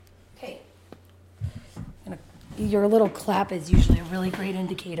your little clap is usually a really great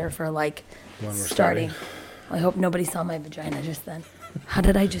indicator for like When we're starting. I hope nobody saw my vagina just then. How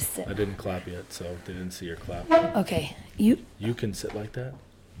did I just sit? I didn't clap yet, so they didn't see your clap. Okay, you. You can sit like that?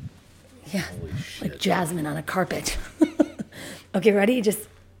 Yeah, Holy shit. like Jasmine on a carpet. Okay, ready? Just.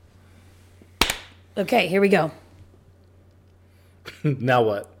 Okay, here we go. Now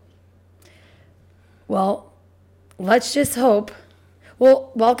what? Well, let's just hope.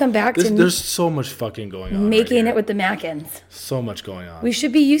 Well, welcome back to There's so much fucking going on. Making right It with the Mackins. So much going on. We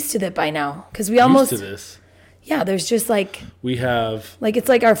should be used to that by now, because we almost. Used to this. Yeah, there's just like We have it's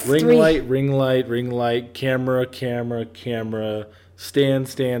like our ring light, camera,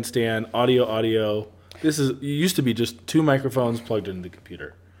 stand, audio. This is, it used to be just 2 microphones plugged into the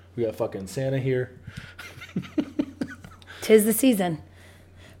computer. We got fucking Santa here. 'Tis the season,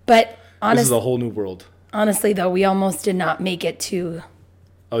 but This is a whole new world. honestly, though, we almost did not make it to.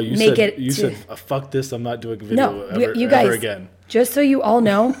 Oh, you Make said it you to- said fuck this. I'm not doing a video No, ever, you guys. ever again. Just so you all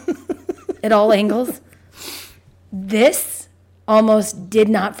know, at all angles, this almost did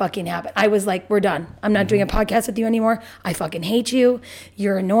not fucking happen. I was like, we're done. I'm not doing a podcast with you anymore. I fucking hate you.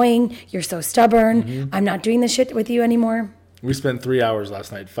 You're annoying. You're so stubborn. I'm not doing this shit with you anymore. We spent 3 hours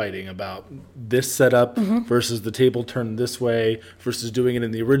last night fighting about this setup versus the table turned this way versus doing it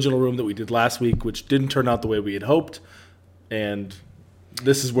in the original room that we did last week, which didn't turn out the way we had hoped. And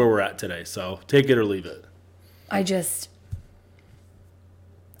this is where we're at today. So take it or leave it. I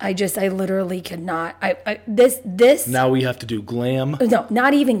literally could not. This. Now we have to do glam. No,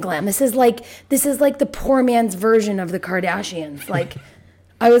 not even glam. This is like the poor man's version of the Kardashians. Like,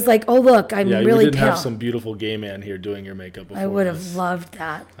 I was like, oh look, I'm really you didn't pale. have some beautiful gay man here doing your makeup before I would us. have loved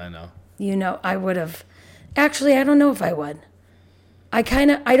that. I know. You know, I would have. Actually, I don't know if I would. I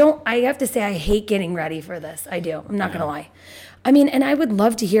have to say I hate getting ready for this. I do. I'm not going to lie. I mean, and I would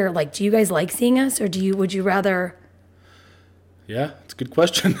love to hear, like, do you guys like seeing us, or would you rather? Yeah, it's a good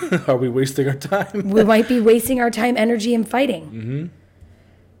question. Are we wasting our time? We might be wasting our time, energy, and fighting.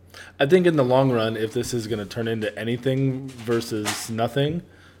 I think in the long run, if this is going to turn into anything versus nothing,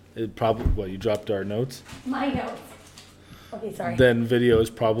 it probably, you dropped our notes? My notes. Okay, sorry. Then video is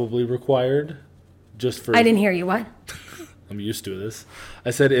probably required just for... I didn't hear you. What? I'm used to this.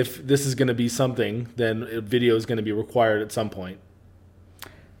 I said if this is going to be something, then video is going to be required at some point.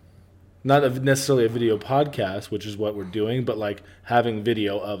 Not necessarily a video podcast, which is what we're doing, but like having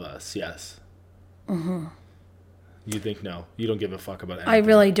video of us, yes. Mm-hmm. You think no? You don't give a fuck about anything. I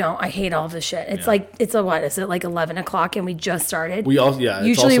really don't. I hate all this shit. It's like, it's a what? Is it like 11 o'clock and we just started? It's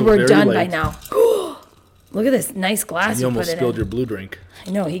Usually also we're very done late. by now. Look at this nice glass You you almost put it spilled in. your blue drink.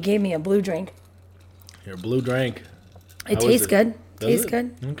 I know, he gave me a blue drink. Your blue drink. It How tastes is it? good. Does Tastes it?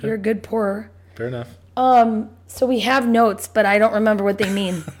 good. Okay. You're a good pourer. Fair enough. So we have notes, but I don't remember what they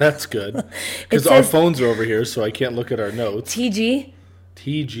mean. That's good. Because our says- phones are over here, so I can't look at our notes. TG?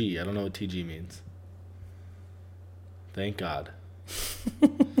 TG. I don't know what TG means. Thank God.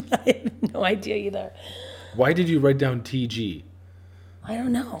 I have no idea either. Why did you write down TG? I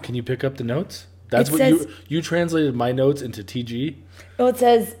don't know. Can you pick up the notes? That's It what says- you translated my notes into TG? Oh, it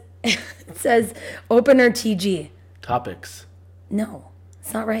says opener TG. Topics. No,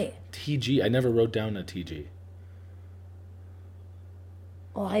 it's not right. TG. I never wrote down a TG.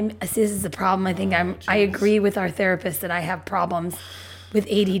 Well, this is the problem. I think I jeez. agree with our therapist that I have problems with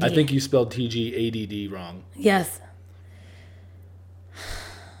ADD. I think you spelled TG ADD wrong. Yes.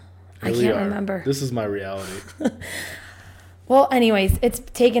 I Here we can't are. remember. This is my reality. Well, anyways, it's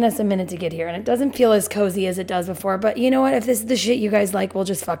taken us a minute to get here, and it doesn't feel as cozy as it does before. But you know what? If this is the shit you guys like, we'll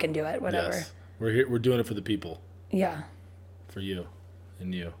just fucking do it. Whatever. Yes. We're here. We're doing it for the people. Yeah. For you.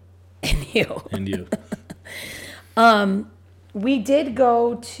 And you. And you. And you. We did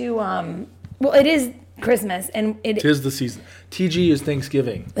go to well, it is Christmas, and it. Tis the season. TG is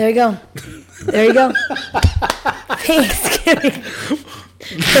Thanksgiving. There you go. There you go. Thanksgiving.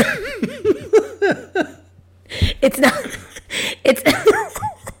 It's not.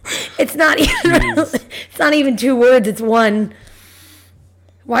 It's not even. Jeez. It's not even 2 words. It's one.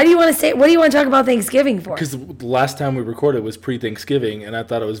 Why do you want to say? What do you want to talk about Thanksgiving for? Because the last time we recorded was pre-Thanksgiving, and I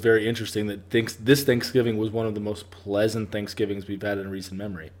thought it was very interesting that this Thanksgiving was one of the most pleasant Thanksgivings we've had in recent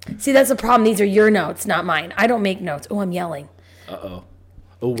memory. See, that's the problem. These are your notes, not mine. I don't make notes. Oh, I'm yelling. Uh-oh.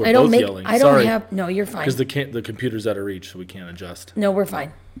 Oh, we're I don't both make. yelling. I don't Sorry. have. No, you're fine. Because the computer's out of reach, so we can't adjust. No, we're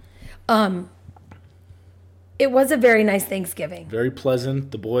fine. It was a very nice Thanksgiving. Very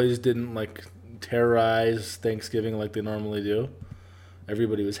pleasant. The boys didn't terrorize Thanksgiving like they normally do.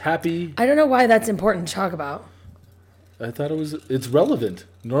 Everybody was happy. I don't know why that's important to talk about. I thought it's relevant.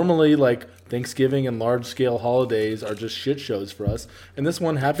 Normally, Thanksgiving and large-scale holidays are just shit shows for us. And this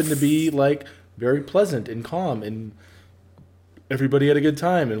one happened to be, very pleasant and calm, and everybody had a good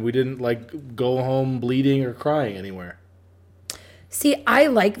time, and we didn't like go home bleeding or crying anywhere. See, I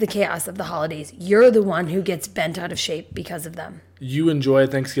like the chaos of the holidays. You're the one who gets bent out of shape because of them. You enjoy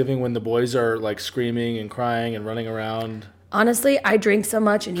Thanksgiving when the boys are like screaming and crying and running around. Honestly, I drink so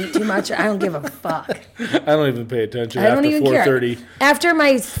much and eat too much, I don't give a fuck. I don't even pay attention I don't after even 4:30. care. After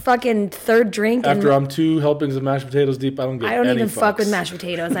my fucking third drink, After I'm 2 helpings of mashed potatoes deep, I don't give any I don't even fuck fucks. with mashed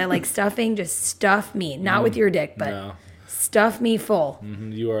potatoes. I like stuffing. Just stuff me, not with your dick, but No. stuff me full.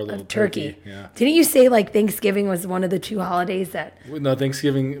 You are a little Turkey. Yeah. Didn't you say like Thanksgiving was one of the 2 holidays that No,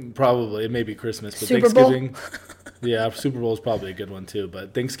 Thanksgiving probably. It may be Christmas, but Super Bowl? Thanksgiving. Yeah, Super Bowl is probably a good one too.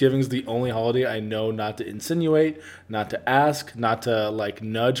 But Thanksgiving's the only holiday I know not to insinuate, not to ask, not to like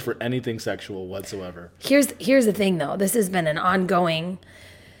nudge for anything sexual whatsoever. here's the thing though. This has been an ongoing.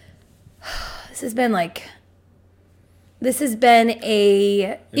 This has been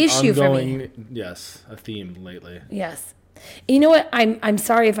a issue for me. Yes, a theme lately. Yes. You know what? I'm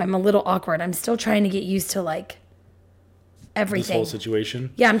sorry if I'm a little awkward. I'm still trying to get used to like This everything. whole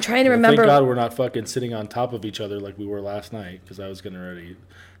situation. Yeah, I'm trying to Well, remember. Thank God we're not fucking sitting on top of each other like we were last night, because I was getting ready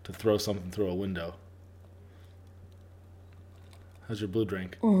to throw something through a window. How's your blue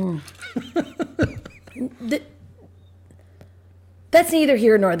drink? That's neither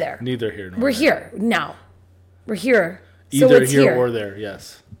here nor there. Neither here nor We're there. here now. We're here. So Either it's here or there,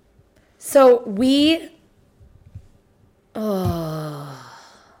 yes. So we.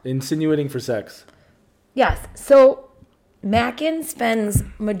 Insinuating for sex. Yes. So Mackin spends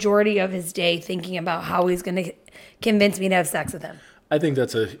majority of his day thinking about how he's going to convince me to have sex with him. I think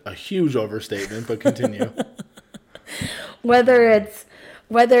that's a huge overstatement, but continue. Whether it's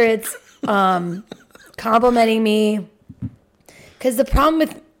complimenting me, because the problem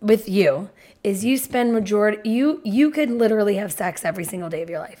with you is you spend majority you could literally have sex every single day of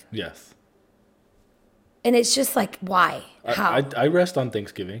your life, Yes. and it's just like why how I rest on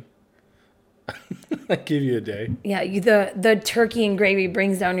Thanksgiving. I give you a day. yeah the turkey and gravy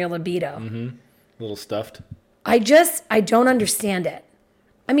brings down your libido. A little stuffed. I don't understand it.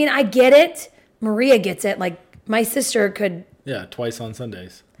 I mean, I get it. Maria gets it. Like my sister could. Yeah, twice on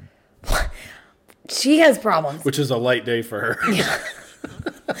Sundays. She has problems. Which is a light day for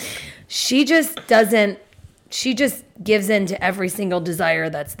her. She just doesn't. She just gives in to every single desire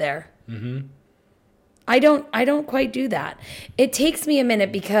that's there. Mm-hmm. I don't quite do that. It takes me a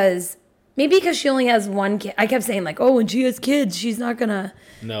minute because she only has one kid. I kept saying like, oh, when she has kids, she's not gonna.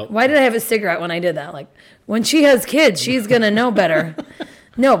 No. Why did I have a cigarette when I did that? Like, when she has kids, she's gonna know better.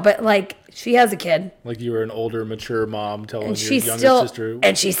 No, but like she has a kid. Like you were an older, mature mom telling And your she younger still sister.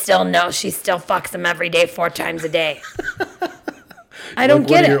 and she still knows. She still fucks him every day, 4 times a day. I don't like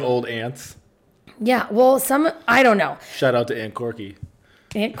get one of it. your old aunts. Yeah, well, I don't know. Shout out to Aunt Corky.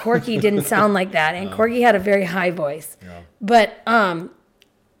 Aunt Corky didn't sound like that. Aunt Corky had a very high voice. Yeah. But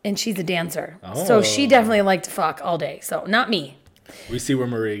and she's a dancer. So she definitely liked to fuck all day. So not me. We see where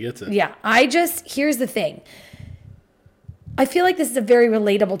Maria gets it. Yeah, here's the thing. I feel like this is a very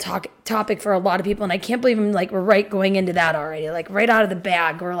relatable topic for a lot of people, and I can't believe we're going into that already. Like right out of the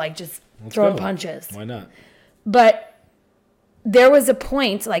bag, we're like just throwing go. punches. Why not? But there was a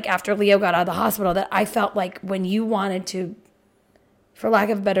point, like after Leo got out of the hospital, that I felt like when you wanted to, for lack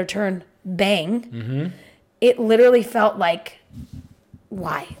of a better term, bang, it literally felt like,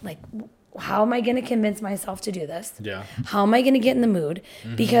 why? Like, how am I going to convince myself to do this? Yeah. How am I going to get in the mood?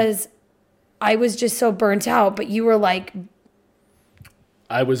 Because I was just so burnt out, but you were like,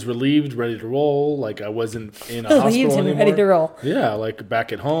 I was relieved, ready to roll. Like I wasn't in a hospital relieved and anymore. ready to roll. Yeah, like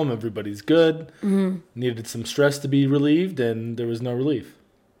back at home, everybody's good. Needed some stress to be relieved, and there was no relief.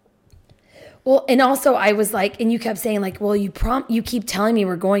 Well, and also I was like, and you kept saying like, well, you keep telling me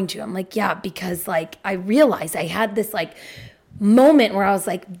we're going to. I'm like, yeah, because like I realized I had this like moment where I was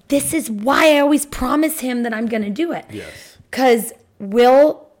like, this is why I always promise him that I'm going to do it. Yes. Because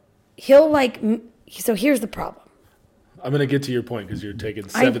he'll like, so here's the problem. I'm going to get to your point because you're taking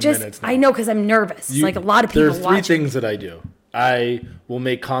 7 minutes now. I know because I'm nervous. Like a lot of people There are 3 watch. things that I do. I will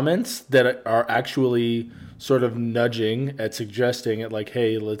make comments that are actually sort of nudging at suggesting it, like,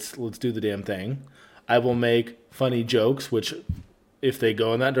 hey, let's do the damn thing. I will make funny jokes, which if they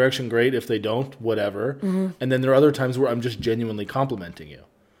go in that direction, great. If they don't, whatever. And then there are other times where I'm just genuinely complimenting you.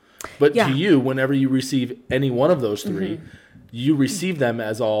 But Yeah. to you, whenever you receive any one of those 3, you receive them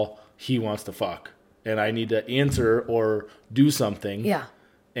as all he wants to fuck. And I need to answer or do something. Yeah.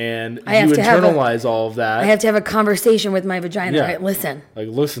 And I have you to have internalize all of that. I have to have a conversation with my vagina. Yeah. Right? Listen, Like,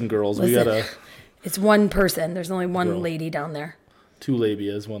 listen, girls, we Listen. gotta it's one person. There's only one Girl. lady down there. 2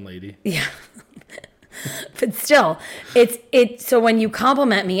 labias, 1 lady. Yeah. But still, so when you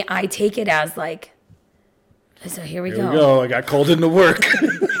compliment me, I take it as like, so here we Here we go. I got called into work.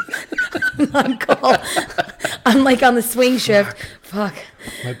 I'm called. I'm like on the swing shift. Fuck.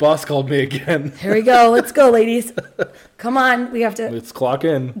 My boss called me again. Here we go. Let's go, ladies. Come on. We have to Let's clock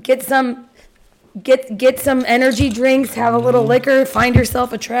in. get some energy drinks, have a little liquor, find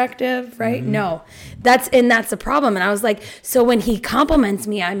yourself attractive, right? No. That's the problem. And I was like, so when he compliments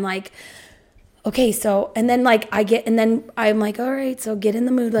me, I'm like, okay, so, and then like I'm like, all right, so get in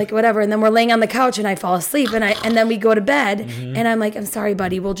the mood, like whatever. And then we're laying on the couch and I fall asleep and then we go to bed and I'm like, I'm sorry,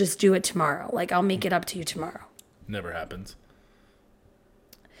 buddy, we'll just do it tomorrow. Like I'll make it up to you tomorrow. Never happens.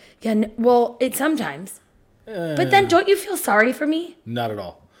 Yeah, well, it sometimes. But then don't you feel sorry for me? Not at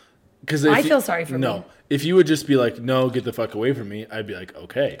all. Because I feel sorry for me. No. If you would just be like, no, get the fuck away from me, I'd be like,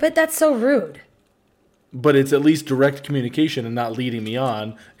 okay. But that's so rude. But it's at least direct communication and not leading me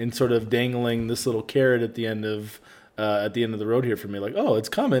on and sort of dangling this little carrot at the end of the road here for me. Like, oh, it's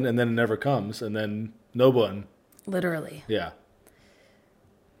coming, and then it never comes, and then no one. Literally. Yeah.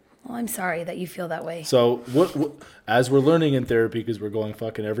 Well, I'm sorry that you feel that way. So what as we're learning in therapy, because we're going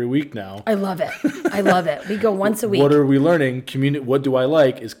fucking every week now. I love it. I love it. We go once a week. What are we learning? What do I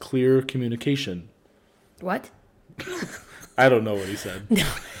like is clear communication. What? I don't know what he said. No.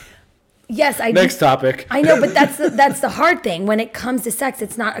 Yes, I. Next topic. I know, but that's the hard thing when it comes to sex.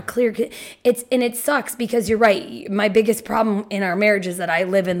 It's not a clear. It sucks because you're right. My biggest problem in our marriage is that I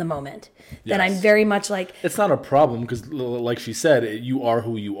live in the moment. That Yes. I'm very much like. It's not a problem because, like she said, you are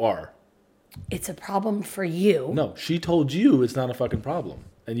who you are. It's a problem for you. No, she told you it's not a fucking problem.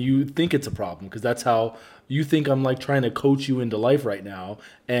 And you think it's a problem because that's how you think I'm like trying to coach you into life right now.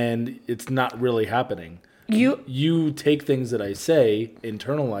 And it's not really happening. You take things that I say,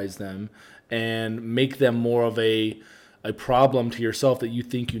 internalize them, and make them more of a problem to yourself that you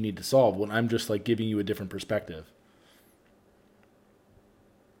think you need to solve when I'm just like giving you a different perspective.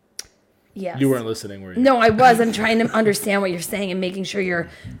 Yes. You weren't listening, were you? No, I was. I'm trying to understand what you're saying and making sure you're.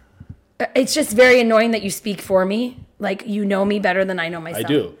 It's just very annoying that you speak for me. Like you know me better than I know myself. I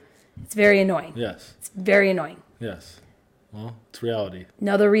do. It's very annoying. Yes. It's very annoying. Yes. Well, it's reality.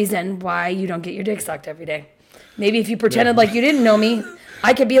 Another reason why you don't get your dick sucked every day. Maybe if you pretended like you didn't know me,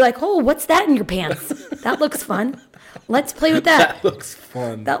 I could be like, oh, what's that in your pants? That looks fun. Let's play with that. That looks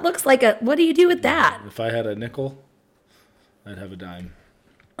fun. That looks like what do you do with that? If I had a nickel, I'd have a dime.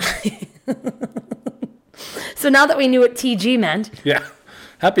 So now that we knew what TG meant. Yeah.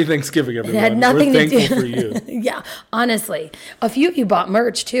 Happy Thanksgiving, everyone. It had nothing We're to do. thankful for you. Yeah, honestly. A few of you bought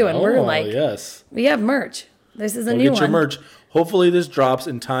merch too, and we're like, yes. we have merch. This is a Go new get one. your merch. Hopefully this drops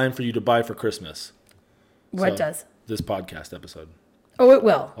in time for you to buy for Christmas. What So, does? This podcast episode. Oh, it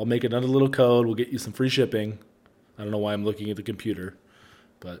will. I'll make another little code. We'll get you some free shipping. I don't know why I'm looking at the computer,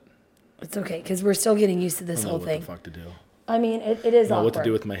 but It's okay, because we're still getting used to I this don't know whole what thing. the fuck to do. I mean, it is I don't know awkward. what to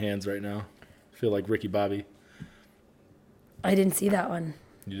do with my hands right now. I feel like Ricky Bobby. I didn't see that one.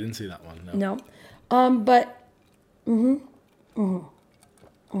 You didn't see that one, no. No. But,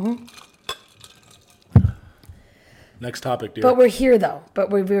 Next topic, dear. but we're here though. But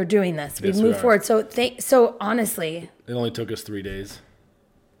we're doing this. Yes, We've we moved are. forward. So honestly, It only took us 3 days.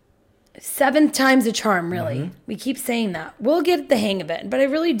 7th time's a charm, really. Mm-hmm. We keep saying that. We'll get the hang of it. But I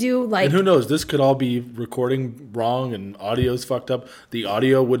really do like. And who knows? This could all be recording wrong and audio's fucked up. The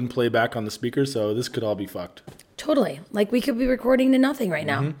audio wouldn't play back on the speaker, so this could all be fucked. Totally. Like we could be recording to nothing right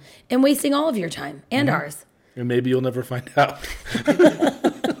Mm-hmm. now and wasting all of your time and ours. And maybe you'll never find out.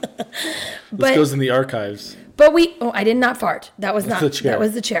 But This goes in the archives. But I did not fart. That was not the chair. that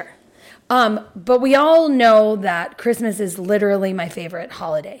was the chair. But we all know that Christmas is literally my favorite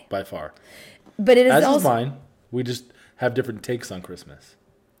holiday. By far. But it is As also is mine. We just have different takes on Christmas.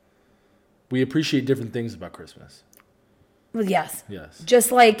 We appreciate different things about Christmas. yes. Yes.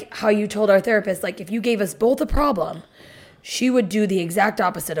 Just like how you told our therapist, like if you gave us both a problem, she would do the exact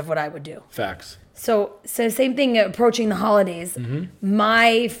opposite of what I would do. Facts. So same thing approaching the holidays.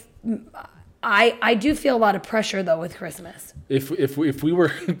 I do feel a lot of pressure though with Christmas. If we were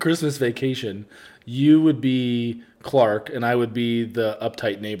Christmas vacation, you would be Clark and I would be the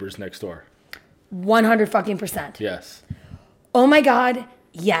uptight neighbors next door. 100%. Yes. Oh my God,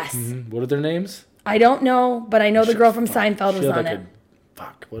 yes. What are their names? I don't know, but I know the girl from Seinfeld was Shit, on I it. could-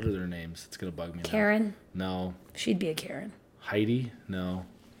 Fuck. What are their names? It's gonna bug me. Karen, Now. No. she'd be a Karen. Heidi? No.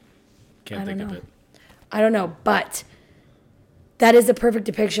 Can't I think don't of know. it. I don't know, but that is a perfect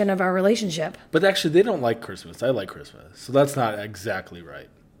depiction of our relationship. But actually, they don't like Christmas. I like Christmas, so that's not exactly right.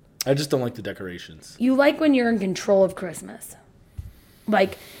 I just don't like the decorations. You like when you're in control of Christmas.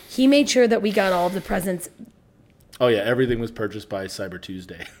 Like, he made sure that we got all of the presents Oh yeah, everything was purchased by Cyber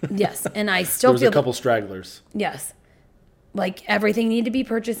Tuesday. Yes, and I still There was feel a couple stragglers. yes, like everything needed to be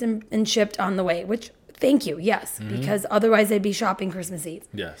purchased and shipped on the way. Which thank you, yes, because otherwise I'd be shopping Christmas Eve.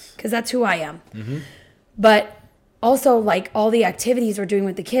 Yes. Because that's who I am. But also, like all the activities we're doing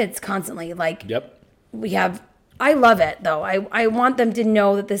with the kids constantly, like Yep. we have. I love it though. I want them to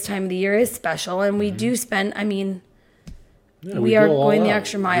know that this time of the year is special, and we do spend. I mean. Yeah, We go are all going the out.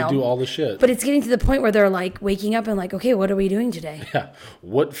 extra mile. We do all the shit. But it's getting to the point where they're like waking up and like, okay, what are we doing today? Yeah.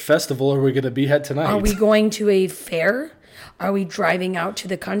 What festival are we going to be at tonight? Are we going to a fair? Are we driving out to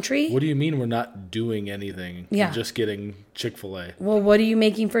the country? What do you mean we're not doing anything? Yeah. We're just getting Chick-fil-A. Well, what are you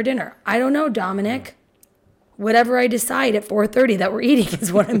making for dinner? I don't know, Dominic. Whatever I decide at 4:30 that we're eating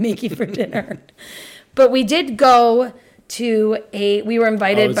is what I'm making for dinner. But we did go to we were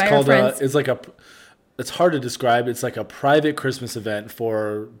invited by our friends. It's hard to describe. It's like a private Christmas event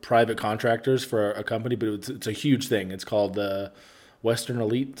for private contractors for a company, but it's a huge thing. It's called the Western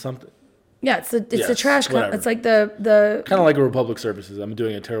Elite something. Yeah, it's the Yes, trash. whatever. It's like the Kind of like a Republic Services. I'm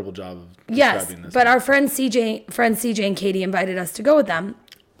doing a terrible job of yes. describing this. But our friends CJ and Katie invited us to go with them.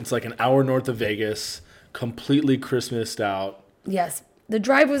 It's like an hour north of Vegas, completely Christmased out. Yes, the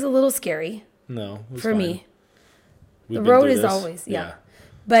drive was a little scary No, it was for fine. me. We've The been road through is this. always yeah.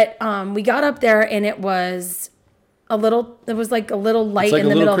 But we got up there and it was like a little light It's like in a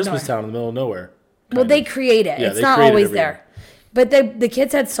the little middle Christmas of town in the middle of nowhere. Well, they create it. Yeah, It's they not create it always every there. But the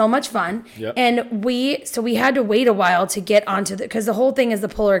kids had so much fun. Yep. And we had to wait a while to get onto because the whole thing is the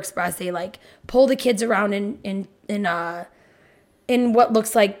Polar Express. They like pull the kids around in what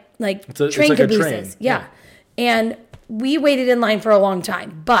looks like it's train like a cabooses. train. Yeah. And we waited in line for a long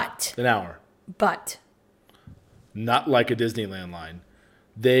time. But An hour. Not like a Disneyland line.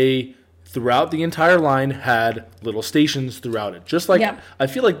 They, throughout the entire line, had little stations throughout it. Just like, Yeah. I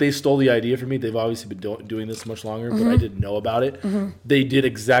feel like they stole the idea from me. They've obviously been doing this much longer, Mm-hmm. but I didn't know about it. They did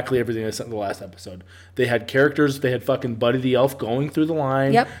exactly everything I said in the last episode. They had characters. They had fucking Buddy the Elf going through the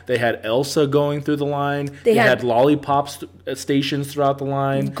line. Yep. They had Elsa going through the line. They They had had lollipops stations throughout the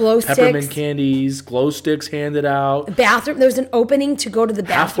line. Glow Peppermint sticks. candies, glow sticks handed out. bathroom. There was an opening to go to the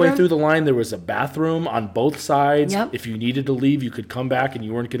bathroom. Halfway through the line, there was a bathroom on both sides. Yep. If you needed to leave, you could come back and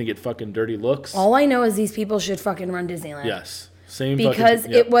you weren't going to get fucking dirty looks. All I know is these people should fucking run Disneyland. Yes. Same Because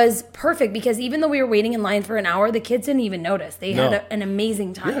fucking, it was perfect. Because even though we were waiting in line for an hour, the kids didn't even notice. They No. had an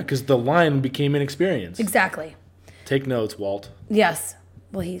amazing time. Yeah, because the line became an experience. Exactly. Take notes, Walt. Yes.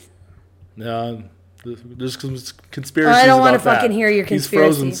 Well, he's. There's some conspiracies I don't wanna about that. fucking hear your He's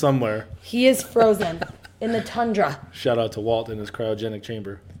frozen conspiracy. somewhere. He is frozen in the tundra. Shout out to Walt in his cryogenic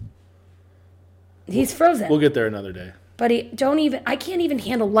chamber. He's frozen. We'll get there another day. Buddy, I can't even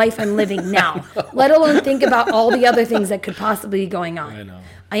handle life I'm living now, let alone think about all the other things that could possibly be going on. I know.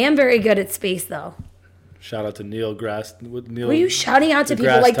 I am very good at space, though. Shout out to Neil Grass. Neil, Were you shouting out to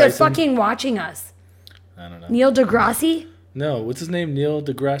people deGrasse like they're Tyson? fucking watching us? I don't know. Neil deGrasse? No, what's his name? Neil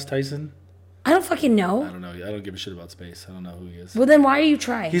deGrasse Tyson? I don't fucking I know. don't know. I don't give a shit about space. I don't know who he is. Well, then why are you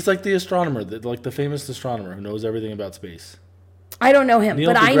trying? He's like the astronomer, like the famous astronomer who knows everything about space. I don't know him,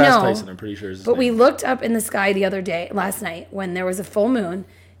 Neil but deGrasse I know. Tyson, I'm pretty sure is his But we name. looked up in the sky last night, when there was a full moon,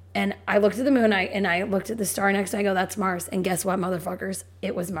 and I looked at the moon, and I looked at the star next, and I go, that's Mars. And guess what, motherfuckers?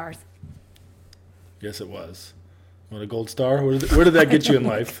 It was Mars. Yes, it was. What, a gold star? Where did that get you in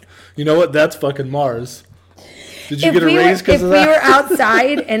life? You know what? That's fucking Mars. Did you get a raise because of that? If we were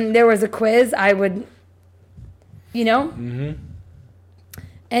outside and there was a quiz, I would, Mm-hmm.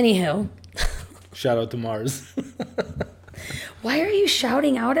 Anywho. Shout out to Mars. Why are you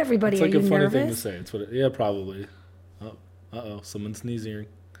shouting out everybody? It's like are a you funny nervous? thing to say. It's what. Yeah, probably. Oh, someone's sneezing.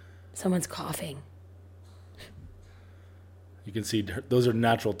 Someone's coughing. You can see those are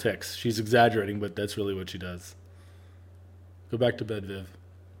natural ticks. She's exaggerating, but that's really what she does. Go back to bed, Viv.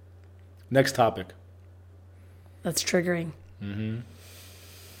 Next topic. That's triggering. You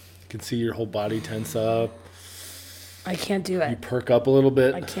can see your whole body tense up. I can't do You it. perk up a little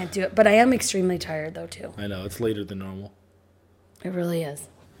bit. I can't do it. But I am extremely tired, though, too. I know, it's later than normal. It really is.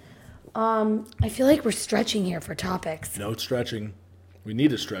 I feel like we're stretching here for topics. No stretching. We need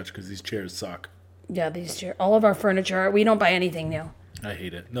to stretch because these chairs suck. Yeah, these chairs, all of our furniture, we don't buy anything new. I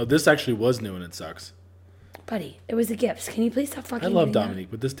hate it. No, this actually was new and it sucks. Buddy, it was a gift. Can you please stop fucking I love doing that? Dominique,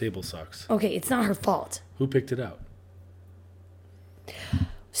 but this table sucks. Okay, it's not her fault. Who picked it out?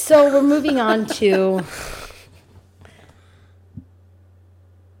 So we're moving on to...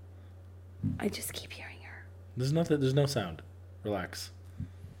 I just keep hearing her. There's no sound. Relax.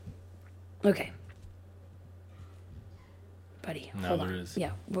 Okay. Buddy, Now hold there on. is.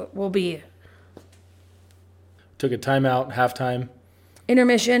 Yeah, we'll be... Took a timeout, halftime.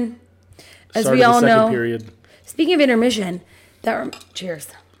 Intermission. As Started we all the second know, period. Speaking of intermission, cheers.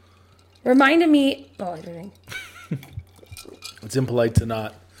 Reminded me. Oh, I didn't. It's impolite to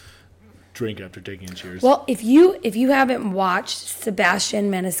not drink after taking a cheers. Well, if you haven't watched Sebastian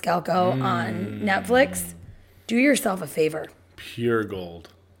Maniscalco on Netflix, do yourself a favor. Pure gold.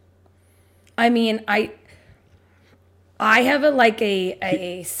 I mean, I have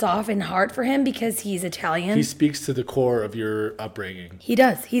a softened heart for him because he's Italian. He speaks to the core of your upbringing. He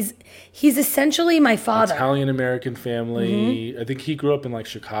does. He's essentially my father. Italian American family. I think he grew up in like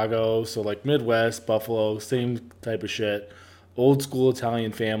Chicago, so like Midwest, Buffalo, same type of shit. Old school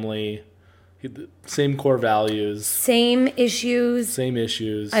Italian family. Same core values. Same issues. Same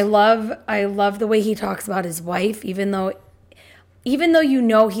issues. I love the way he talks about his wife, even though you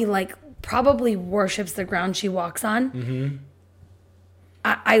know he like probably worships the ground she walks on. Mm-hmm.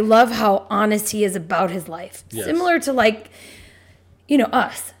 I love how honest he is about his life. Yes. Similar to like, you know,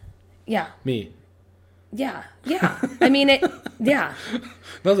 us. Yeah. Me. Yeah. Yeah. I mean it. Yeah.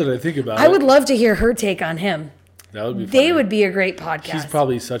 Now that I think about it. I would love to hear her take on him. That would be funny. They would be a great podcast. He's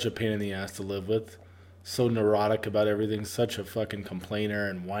probably such a pain in the ass to live with. So neurotic about everything. Such a fucking complainer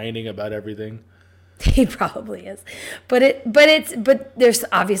and whining about everything. He probably is, but there's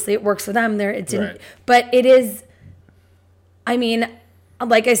obviously it works for them. Right. But it is. I mean,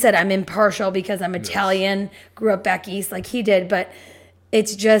 like I said, I'm impartial because I'm Italian. Grew up back east like he did, but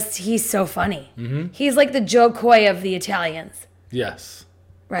it's just he's so funny. Mm-hmm. He's like the Joe Coy of the Italians. Yes.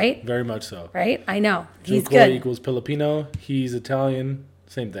 Right. Very much so. Right. I know he's Joe Coy good. equals Filipino. He's Italian.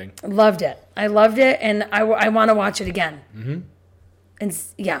 Same thing. Loved it. I loved it, and I want to watch it again. Mm-hmm. And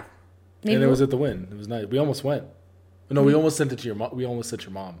yeah. Maybe and it was at the Wynn. It was nice. We almost went. No, we almost sent it to your mom. We almost sent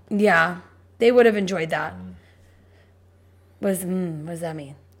your mom. Yeah, they would have enjoyed that. What does that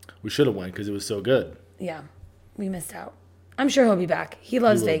mean? We should have went because it was so good. Yeah, we missed out. I'm sure he'll be back. He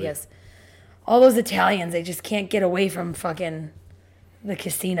loves Vegas. All those Italians, they just can't get away from fucking the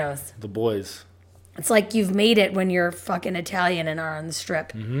casinos. The boys. It's like you've made it when you're fucking Italian and are on the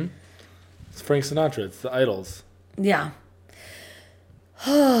strip. Mm-hmm. It's Frank Sinatra. It's the Idols. Yeah.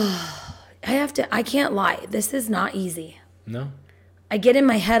 I can't lie. This is not easy. No. I get in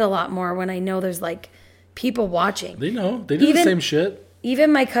my head a lot more when I know there's like people watching. They know. They do the same shit.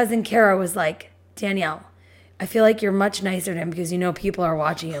 Even my cousin Kara was like, Danielle, I feel like you're much nicer to him because you know people are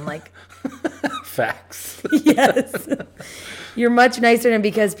watching him. Like, facts. Yes. You're much nicer to him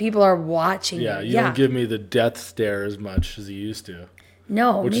because people are watching Yeah, you. you don't give me the death stare as much as you used to.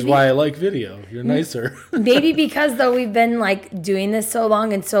 No. Which is why I like video. You're nicer. Maybe because, though, we've been, like, doing this so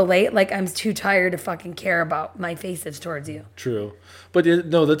long and so late, like, I'm too tired to fucking care about my faces towards you. True. But,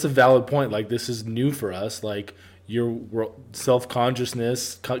 no, that's a valid point. Like, this is new for us. Like, your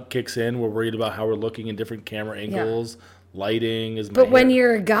self-consciousness kicks in. We're worried about how we're looking in different camera angles. Yeah. Lighting is. But when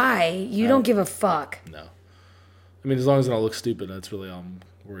you're a guy, you don't give a fuck. No. I mean, as long as I don't look stupid, that's really all I'm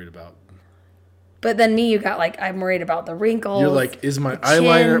worried about. But then me, you got like, I'm worried about the wrinkles. You're like, is my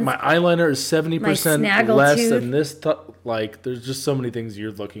eyeliner is 70% less than this? Like, there's just so many things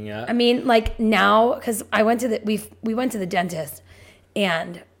you're looking at. I mean, like now, because I went to we went to the dentist,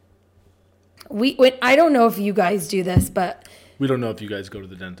 and I don't know if you guys do this, but we don't know if you guys go to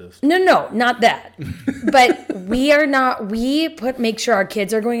the dentist. No, not that. But make sure our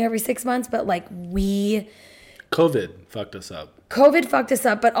kids are going every 6 months, but like COVID fucked us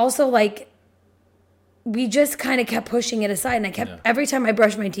up. But also like, we just kind of kept pushing it aside, and every time I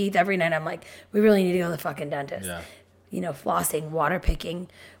brush my teeth every night, I'm like, we really need to go to the fucking dentist. Yeah. You know, flossing, water picking,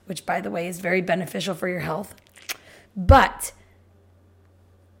 which by the way is very beneficial for your health. But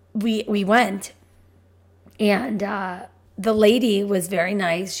we went, and the lady was very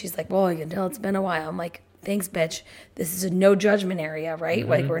nice. She's like, well, I can tell it's been a while. I'm like, thanks, bitch. This is a no judgment area, right? Mm-hmm.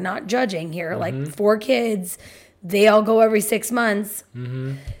 Like, we're not judging here. Mm-hmm. Like, 4 kids, they all go every 6 months.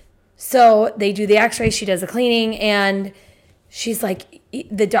 Mm-hmm. So they do the x-ray, she does the cleaning, and she's like,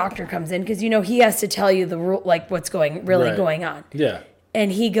 the doctor comes in, because, you know, he has to tell you the rule, like what's going on. Yeah.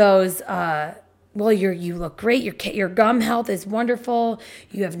 And he goes, well, you look great. Your gum health is wonderful.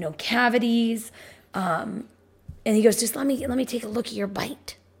 You have no cavities. And he goes, just let me take a look at your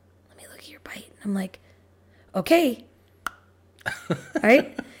bite. Let me look at your bite. And I'm like, okay.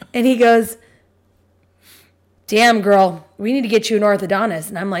 Right? And he goes, damn, girl, we need to get you an orthodontist.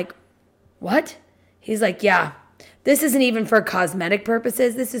 And I'm like, what? He's like, yeah, this isn't even for cosmetic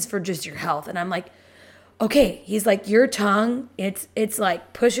purposes. This is for just your health. And I'm like, okay. He's like, your tongue, it's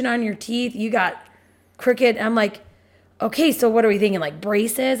like pushing on your teeth. You got crooked. I'm like, okay, so what are we thinking? Like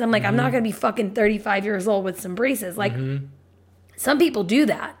braces? I'm like, I'm not going to be fucking 35 years old with some braces. Like, Some people do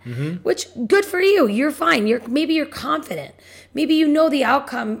that, which good for you. You're fine. Maybe you're confident. Maybe you know the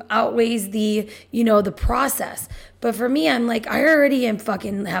outcome outweighs the process. But for me, I'm like, I already am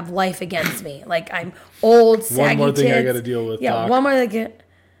fucking have life against me. Like I'm old, saggy One more thing I tits. got to deal with. Yeah, Doc. one more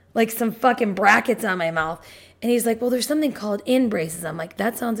like some fucking brackets on my mouth. And he's like, well, there's something called in braces. I'm like,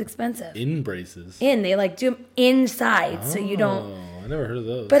 that sounds expensive. In braces. They like do them inside so you don't. Oh, I never heard of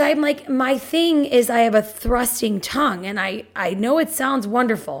those. But I'm like, my thing is I have a thrusting tongue, and I know it sounds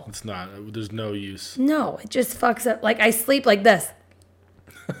wonderful. It's not. There's no use. No, it just fucks up. Like I sleep like this.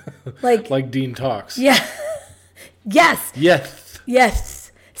 Like Dean talks. Yeah. Yes.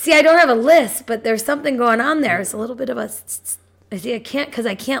 Yes. See, I don't have a list, but there's something going on there. It's a little bit of a. I see. I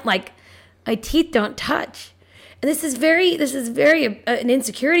can't like, my teeth don't touch. And this is very an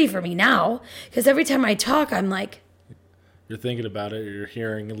insecurity for me now, because every time I talk, I'm like, You're thinking about it. You're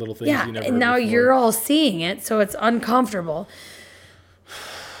hearing little things yeah, you never and heard now before. you're all seeing it, so it's uncomfortable.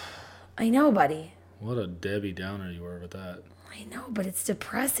 I know, buddy. What a Debbie Downer you were with that. I know, but it's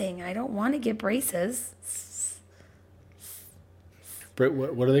depressing. I don't want to get braces.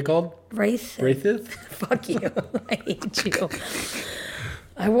 What are they called? Braces. Braces? Fuck you. I hate you.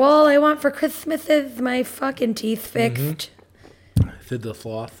 All I want for Christmas is my fucking teeth fixed. Sid the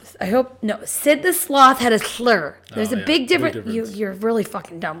Sloth. I hope no. Sid the Sloth had a slur. There's Oh, a yeah, big big difference. difference. You're really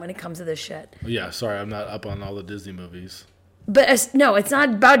fucking dumb when it comes to this shit. Yeah, sorry, I'm not up on all the Disney movies. But no, it's not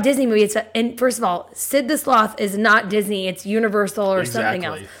about Disney movie. And first of all, Sid the Sloth is not Disney. It's Universal or something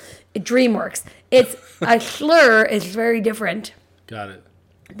else. DreamWorks. It's a slur is very different Got it.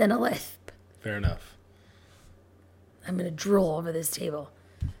 than a lisp. Fair enough. I'm gonna drool over this table.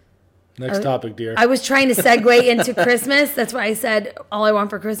 Next topic, dear. I was trying to segue into Christmas. That's why I said all I want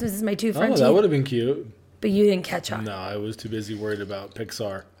for Christmas is my two front Oh, teeth. that would have been cute. But you didn't catch on. No, I was too busy worried about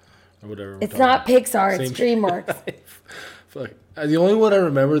Pixar or whatever. It's not Pixar. It's Same- DreamWorks. Fuck. The only one I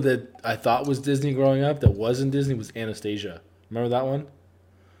remember that I thought was Disney growing up that wasn't Disney was Anastasia. Remember that one?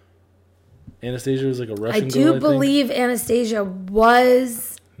 Anastasia was like a I Russian girl, do think. believe Anastasia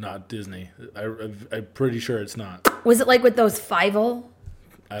was. Not Disney. I'm pretty sure it's not. Was it like with those Fievel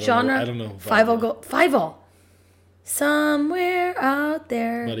I don't genre? Know. I don't know. Fievel. Somewhere out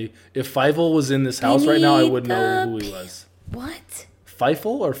there. Buddy, if Fievel was in this house right now, I would know who he was. What?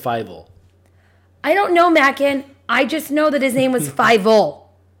 Feifel or Fievel? I don't know, Mackin. I just know that his name was Fievel.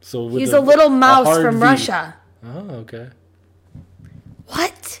 So with He's a little mouse hard from V. Russia. Oh, okay.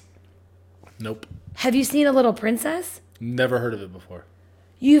 What? Nope. Have you seen A Little Princess? Never heard of it before.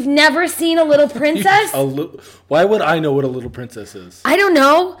 You've never seen A Little Princess? Why would I know what a little princess is? I don't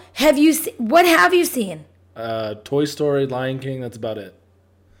know. What have you seen? Toy Story, Lion King. That's about it.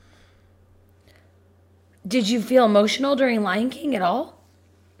 Did you feel emotional during Lion King at all?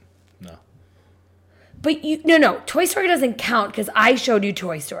 No. But no. Toy Story doesn't count because I showed you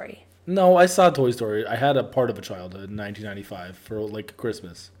Toy Story. No, I saw Toy Story. I had a part of a childhood in 1995 for like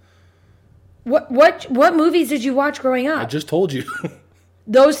Christmas. What movies did you watch growing I up? just told you.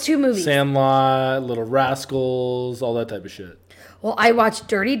 Those two movies. Sandlot, Little Rascals, all that type of shit. Well, I watched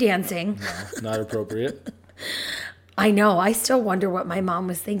Dirty Dancing. No, not appropriate. I know. I still wonder what my mom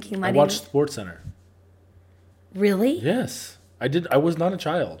was thinking. I watched Sports Center. Really? Yes, I did. I was not a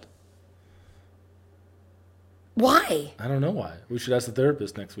child. Why? I don't know why. We should ask the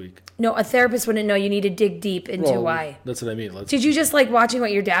therapist next week. No, a therapist wouldn't know. You need to dig deep into Well, why. That's what I mean. Did you just like watching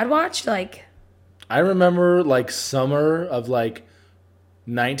what your dad watched? Like, I remember like summer of like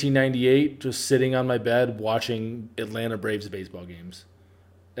 1998, just sitting on my bed watching Atlanta Braves baseball games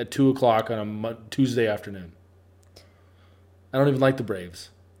at 2:00 on a Tuesday afternoon. I don't even like the Braves,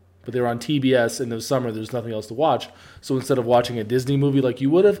 but they were on TBS, and it was summer. There's nothing else to watch. So instead of watching a Disney movie like you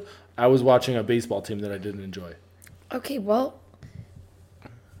would have, I was watching a baseball team that I didn't enjoy. okay, well,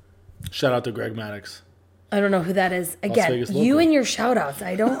 Shout out to Greg Maddox. I don't know who that is. Again, Vegas you local. and your shout outs.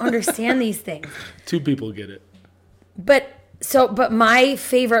 I don't understand these things. 2 people get it. But my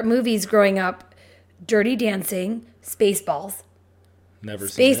favorite movies growing up, Dirty Dancing, Spaceballs. Never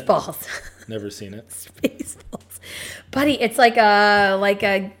seen it. Spaceballs. Never seen it. Spaceballs. Buddy, it's like a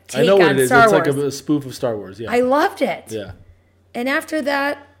take I know what on it is. Star It's Wars. like a spoof of Star Wars. Yeah. I loved it. Yeah. And after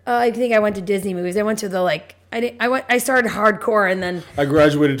that, I think I went to Disney movies. I went to the I started hardcore, and then I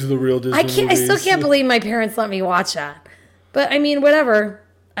graduated to the real Disney I still movies. can't believe my parents let me watch that. But I mean, whatever.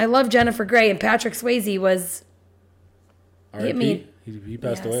 I love Jennifer Grey, and Patrick Swayze was. R.I.P. me. He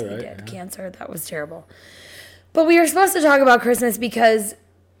passed Yes, away, he right? did. Yeah. Cancer. That was terrible. But we were supposed to talk about Christmas because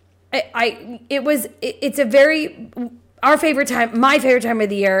it's a very our favorite time, my favorite time of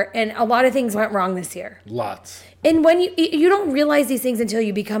the year, and a lot of things went wrong this year. Lots. And when you don't realize these things until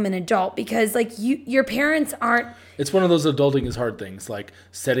you become an adult, because like your parents aren't. It's one of those adulting is hard things, like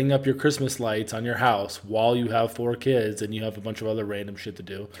setting up your Christmas lights on your house while you have 4 kids and you have a bunch of other random shit to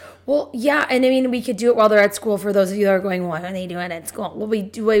do. Well, yeah, and I mean, we could do it while they're at school. For those of you that are going, why are they doing it at school? Well, we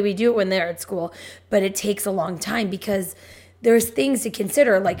do it when they're at school, but it takes a long time because there's things to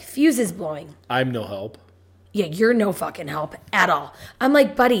consider, like fuses blowing. I'm no help. Yeah, you're no fucking help at all. I'm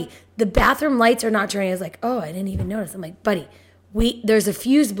like, buddy, the bathroom lights are not turning. I was like, oh, I didn't even notice. I'm like, buddy, there's a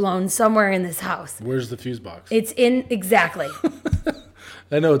fuse blown somewhere in this house. Where's the fuse box? It's in, exactly.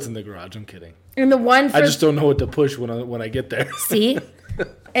 I know it's in the garage. I'm kidding. And the one for, I just don't know what to push when I get there. See?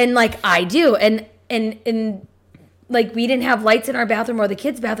 And like I do. And like we didn't have lights in our bathroom or the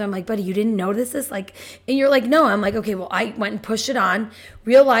kids' bathroom. I'm like, buddy, you didn't notice this? Like, and you're like, no. I'm like, okay, well, I went and pushed it on,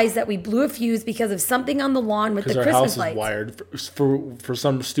 realized that we blew a fuse because of something on the lawn with the Christmas lights. Because our house is wired for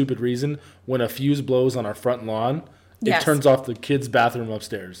some stupid reason. When a fuse blows on our front lawn, it turns off the kids' bathroom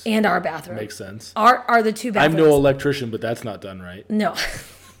upstairs. And our bathroom. Makes sense. Are the two bathrooms. I'm no electrician, but that's not done right. No.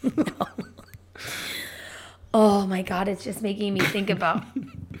 No. Oh my God, it's just making me think about.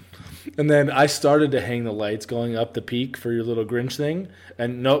 And then I started to hang the lights going up the peak for your little Grinch thing.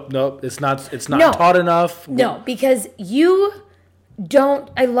 And nope, it's not taut enough. No, because you don't,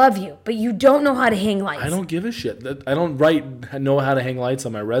 I love you, but you don't know how to hang lights. I don't give a shit. I don't know how to hang lights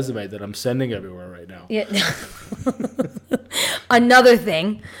on my resume that I'm sending everywhere right now. Yeah.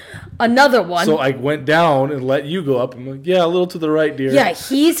 Another one. So I went down and let you go up. I'm like, yeah, a little to the right, dear. Yeah,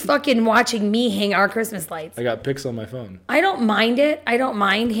 he's fucking watching me hang our Christmas lights. I got pics on my phone. I don't mind it. I don't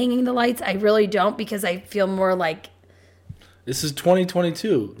mind hanging the lights. I really don't, because I feel more like... This is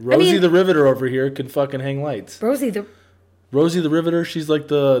 2022. Rosie the Riveter over here can fucking hang lights. Rosie the Riveter, she's like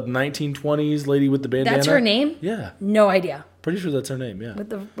the 1920s lady with the bandana. That's her name? Yeah. No idea. Pretty sure that's her name, yeah.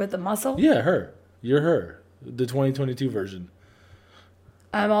 With the muscle? Yeah, her. You're her. The 2022 version.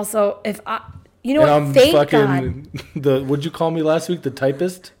 I'm also, and what? I'm Thank fucking God. What'd you call me last week? The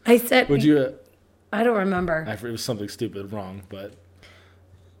typist? I said. Would you? I don't remember. It was something stupid wrong, but.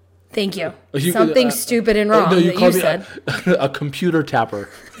 Thank you. Something stupid and wrong that you said. A computer tapper.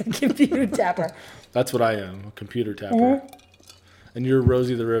 A computer tapper. That's what I am, a computer tapper. Mm-hmm. And you're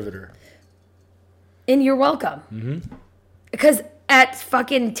Rosie the Riveter. And you're welcome. Mm-hmm. Because at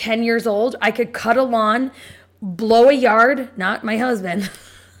fucking 10 years old, I could cut a lawn, blow a yard, not my husband.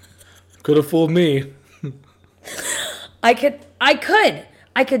 Could have fooled me. I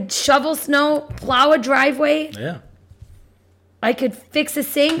could shovel snow, plow a driveway. Yeah. I could fix a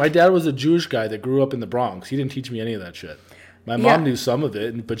sink. My dad was a Jewish guy that grew up in the Bronx. He didn't teach me any of that shit. My mom knew some of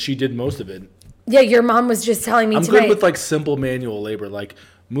it, but she did most of it. Yeah, your mom was just telling me tonight. I'm good with like simple manual labor, like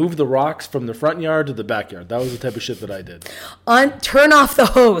move the rocks from the front yard to the backyard. That was the type of shit that I did. Turn off the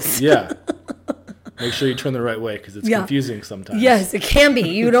hose. Yeah. Make sure you turn the right way because it's confusing sometimes. Yes, it can be.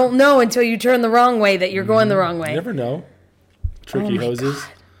 You don't know until you turn the wrong way that you're going the wrong way. You never know. Tricky hoses.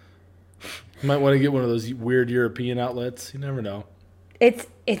 God. You might want to get one of those weird European outlets. You never know.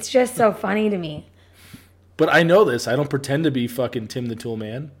 It's just so funny to me. But I know this. I don't pretend to be fucking Tim the Tool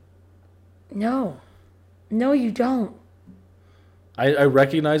Man. No, you don't. I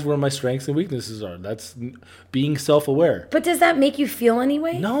recognize where my strengths and weaknesses are. That's being self-aware. But does that make you feel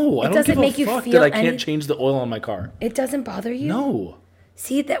anyway? No, I don't give a fuck that I can't change the oil on my car. It doesn't bother you? No.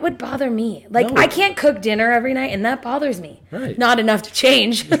 See, that would bother me. Like, no. I can't cook dinner every night, and that bothers me. Right. Not enough to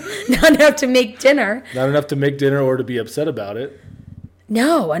change. Not enough to make dinner. Not enough to make dinner or to be upset about it.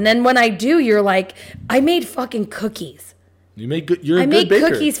 No, and then when I do, you're like, I made fucking cookies. You make good. You're a good baker. I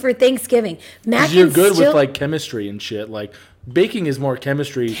made cookies for Thanksgiving. You're good with like chemistry and shit. Like baking is more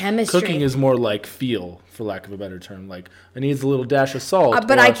chemistry. Cooking is more like feel, for lack of a better term. Like it needs a little dash of salt.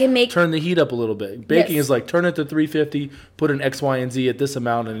 But I can turn the heat up a little bit. Baking is like turn it to 350, put an X, Y, and Z at this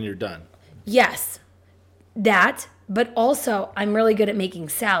amount, and then you're done. Yes, that. But also, I'm really good at making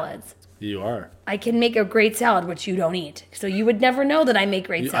salads. You are. I can make a great salad, which you don't eat. So you would never know that I make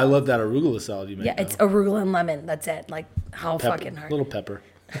great salad. I love that arugula salad you make. Yeah, it's arugula and lemon. That's it. Like, how fucking hard. A little pepper.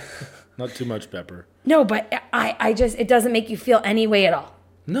 Not too much pepper. No, but I just, it doesn't make you feel any way at all.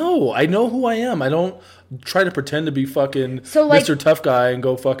 No, I know who I am. I don't try to pretend to be fucking Mr. Tough Guy and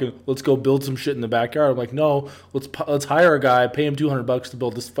go fucking, let's go build some shit in the backyard. I'm like, no, let's hire a guy, pay him $200 to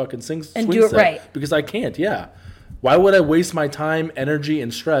build this fucking swing set. And do it right. Because I can't, yeah. Why would I waste my time, energy,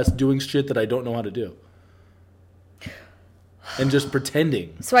 and stress doing shit that I don't know how to do? And just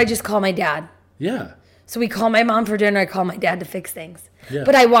pretending. So I just call my dad. Yeah. So we call my mom for dinner. I call my dad to fix things. Yeah.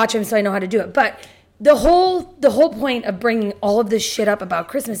 But I watch him so I know how to do it. But the whole point of bringing all of this shit up about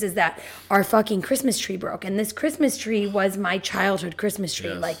Christmas is that our fucking Christmas tree broke. And this Christmas tree was my childhood Christmas tree.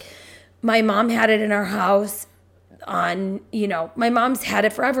 Yes. Like, my mom had it in our house my mom's had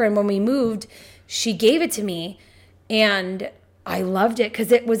it forever. And when we moved, she gave it to me and I loved it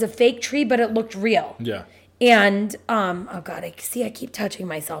because it was a fake tree, but it looked real. Yeah. And, oh God, I keep touching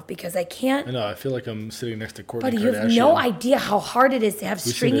myself because I can't. I know. I feel like I'm sitting next to Kourtney But Kardashian. you have no idea how hard it is to have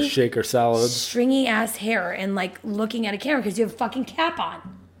We seem to shake our salads. stringy ass hair and like looking at a camera because you have a fucking cap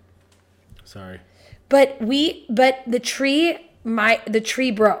on. Sorry. But the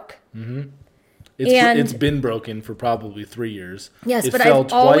tree broke. It's been broken for probably 3 years. Yes, it but fell I've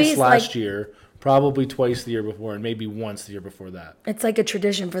twice always, last year, probably twice the year before, and maybe once the year before that. It's like a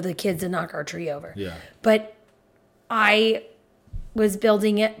tradition for the kids to knock our tree over. Yeah. But I was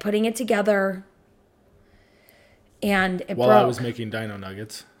building it, putting it together, and it While broke. I was making dino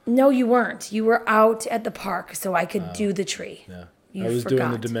nuggets. No, you weren't. You were out at the park, so I could do the tree. Yeah. You I was doing the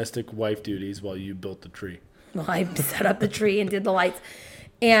forgot. domestic wife duties while you built the tree. Well, I set up the tree and did the lights,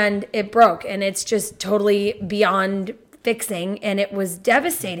 and it broke, and it's just totally beyond fixing, and it was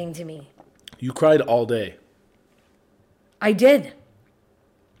devastating to me. You cried all day. I did.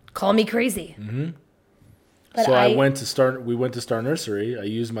 Call me crazy. Mm-hmm. But So we went to Star Nursery. I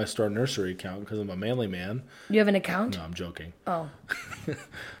used my Star Nursery account because I'm a manly man. You have an account? No, I'm joking. Oh. I was going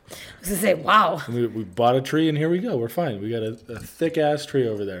to say, wow. And we bought a tree and here we go. We're fine. We got a thick ass tree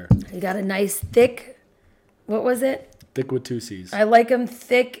over there. You got a nice thick, what was it? Thick with 2 C's. I like them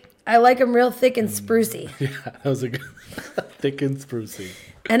thick. I like them real thick and sprucey. Yeah, that was a good thick and sprucey.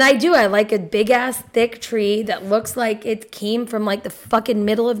 And I do. I like a big ass thick tree that looks like it came from like the fucking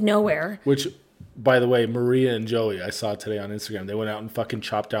middle of nowhere. Which, by the way, Maria and Joey, I saw today on Instagram, they went out and fucking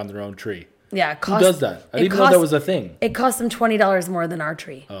chopped down their own tree. Yeah, Who does that? I didn't know that was a thing. It cost them $20 more than our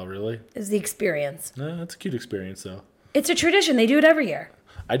tree. Oh, really? Is the experience. No, that's a cute experience, though. It's a tradition. They do it every year.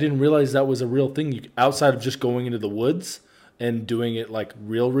 I didn't realize that was a real thing. Outside of just going into the woods and doing it like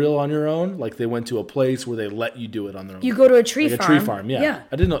real on your own, like they went to a place where they let you do it on their own. You go to a tree like farm. a tree farm, yeah.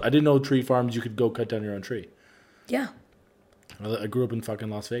 I didn't know tree farms you could go cut down your own tree. Yeah. I grew up in fucking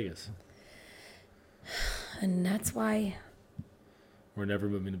Las Vegas. And that's why. We're never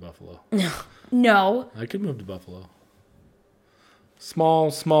moving to Buffalo. No. I could move to Buffalo.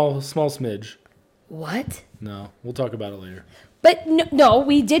 Small smidge. What? No, we'll talk about it later. But no,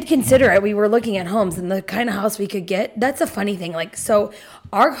 we did consider it. We were looking at homes and the kind of house we could get. That's a funny thing. Like, so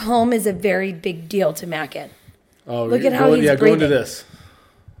our home is a very big deal to Mackin. Oh, Look at how he's go breathing. into this.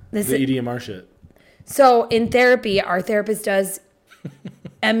 This The is, EDMR shit. so in therapy, our therapist does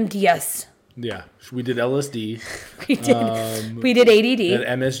MDS. Yeah, we did LSD. We did ADD.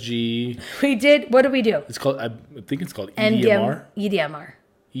 And MSG. We did. What did we do? It's called. I think it's called EDMR. EDMR.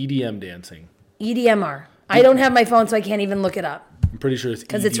 EDM dancing. EDMR. I don't have my phone, so I can't even look it up. I'm pretty sure it's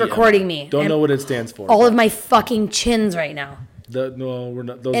Because it's EDMR. recording me. Don't And know what it stands for. All of my fucking chins right now. No, we're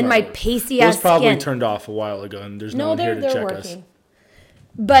not. Those And aren't- my pasty Those ass probably skin. turned off a while ago, and there's no, No, one here they're to check working. us.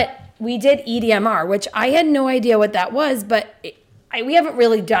 But we did EDMR, which I had no idea what that was, but we haven't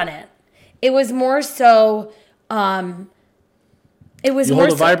really done it. It was more so. It was You more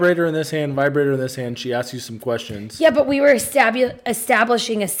hold a so, vibrator in this hand, vibrator in this hand. She asks you some questions. Yeah, but we were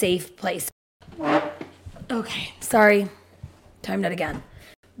establishing a safe place. Okay, sorry. Timed it again.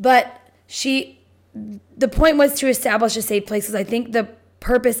 But the point was to establish a safe place because I think the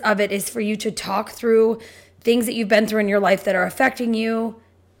purpose of it is for you to talk through things that you've been through in your life that are affecting you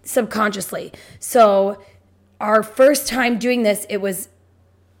subconsciously. So our first time doing this, it was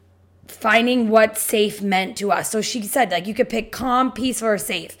finding what safe meant to us. So she said, like, you could pick calm, peaceful, or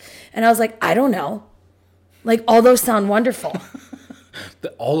safe. And I was like, I don't know. Like, all those sound wonderful.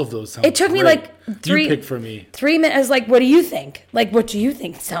 All of those sound It took me great. like You pick for me. 3 minutes. I was like, what do you think? Like, what do you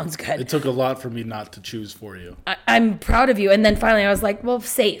think sounds good? It took a lot for me not to choose for you. I'm proud of you. And then finally I was like, well,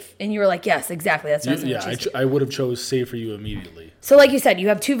 safe. And you were like, yes, exactly. That's what I was Yeah, gonna choose. I would have chose safe for you immediately. So like you said, you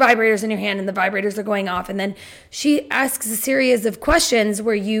have 2 vibrators in your hand and the vibrators are going off. And then she asks a series of questions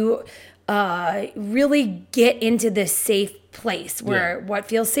where you really get into this safe place where what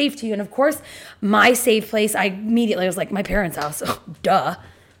feels safe to you. And of course, my safe place, I immediately was like, my parents' house. Duh.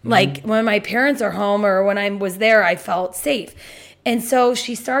 Like when my parents are home or when I was there, I felt safe. And so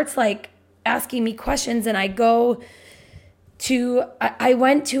she starts like asking me questions and I go to,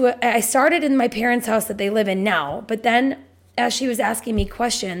 I started in my parents' house that they live in now, but then as she was asking me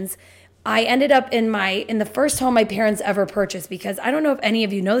questions, I ended up in the first home my parents ever purchased because I don't know if any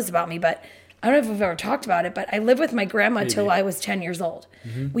of you know this about me, but I don't know if we've ever talked about it, but I lived with my grandma till I was 10 years old.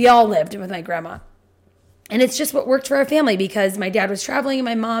 We all lived with my grandma. And it's just what worked for our family because my dad was traveling and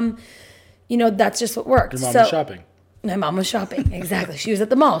my mom, that's just what worked. Your mom was shopping. My mom was shopping. Exactly. She was at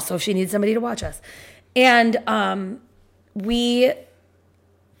the mall, so she needed somebody to watch us. And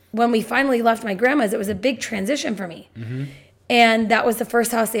when we finally left my grandma's, it was a big transition for me. Mm-hmm. And that was the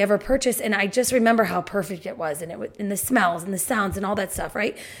first house they ever purchased. And I just remember how perfect it was. And the smells and the sounds and all that stuff,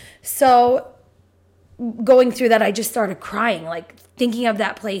 right? So going through that, I just started crying, like thinking of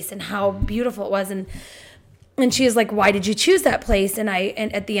that place and how beautiful it was. And she was like, why did you choose that place? And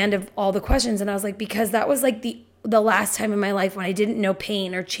at the end of all the questions, and I was like, because that was like the last time in my life when I didn't know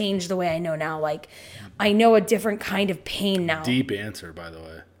pain or change the way I know now. Like, I know a different kind of pain now. Deep answer, by the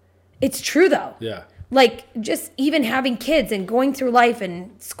way. It's true, though. Yeah. Like, just even having kids and going through life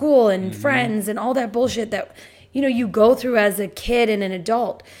and school and friends and all that bullshit that, you go through as a kid and an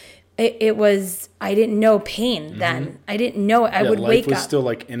adult. It was, I didn't know pain then. I didn't know it. I would wake up. Life was still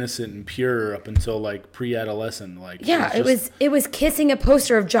like innocent and pure up until like pre-adolescent. Like, yeah, it was kissing a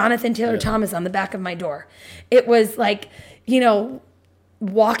poster of Jonathan Taylor Thomas on the back of my door. It was like,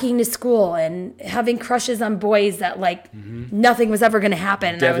 walking to school and having crushes on boys that like nothing was ever going to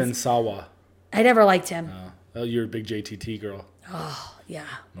happen. Devin Sawa. I never liked him. Oh, you're a big JTT girl. Oh, yeah.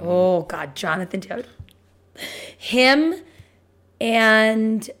 Oh, God. Jonathan Taylor. Him,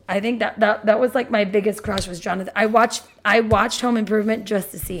 and I think that was like my biggest crush was Jonathan. I watched Home Improvement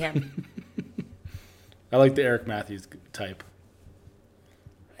just to see him. I like the Eric Matthews type.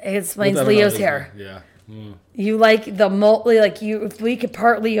 It explains Leo's hair. Yeah. Mm. You like the if we could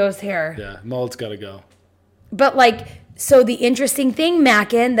part Leo's hair. Yeah, mullet's got to go. But so the interesting thing,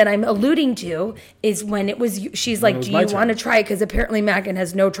 Mackin, that I'm alluding to is when it was, she's like, do you want to try it? Because apparently Mackin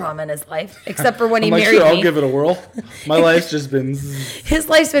has no trauma in his life, except for when he married me. I'll give it a whirl. My life's just been... His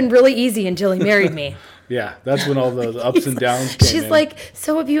life's been really easy until he married me. Yeah, that's when all the ups and downs came She's in. like,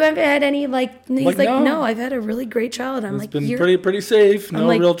 so have you ever had any, he's like, no, I've had a really great child. I'm it's like, been pretty safe. No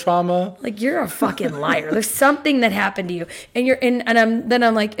real trauma. Like, you're a fucking liar. There's something that happened to you. And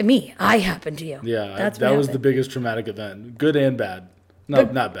I'm like, I happened to you. Yeah, that was the biggest traumatic event. Good and bad. No,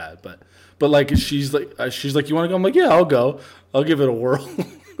 not bad, but like, she's like, you want to go? I'm like, yeah, I'll go. I'll give it a whirl.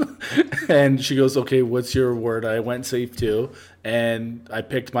 And she goes, okay, what's your word? I went safe too. And I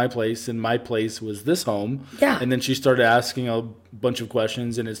picked my place, and my place was this home. Yeah. And then she started asking a bunch of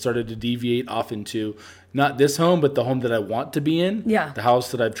questions, and it started to deviate off into not this home, but the home that I want to be in. Yeah. The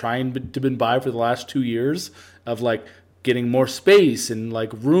house that I've trying to been by for the last 2 years of like getting more space and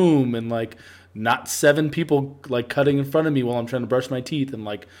like room and like not 7 people like cutting in front of me while I'm trying to brush my teeth and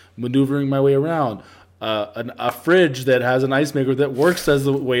like maneuvering my way around. A fridge that has an ice maker that works as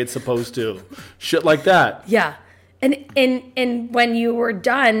the way it's supposed to. Shit like that. Yeah. And when you were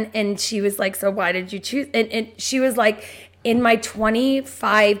done, and she was like, so why did you choose? And she was like, in my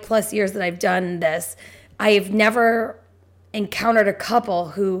 25 plus years that I've done this, I've never encountered a couple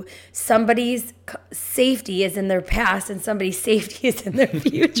who somebody's safety is in their past and somebody's safety is in their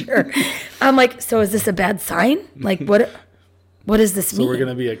future. I'm like, so is this a bad sign? Like, what does this mean? So we're going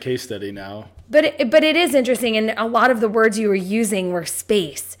to be a case study now. But it is interesting, and a lot of the words you were using were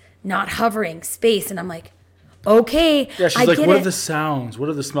space, not hovering, space, and I'm like, okay, yeah, she's like, what are the sounds? What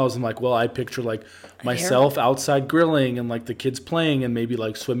are the smells? I'm like, well, I picture like myself outside grilling and like the kids playing and maybe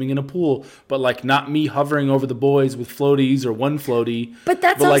like swimming in a pool, but like not me hovering over the boys with floaties or one floaty. But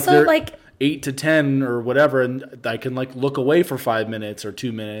that's also like 8 to 10 or whatever, and I can like look away for 5 minutes or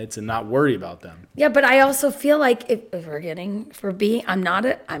 2 minutes and not worry about them. Yeah, but I also feel like I'm not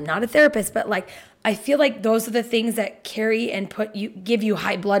a therapist, but like I feel like those are the things that carry and give you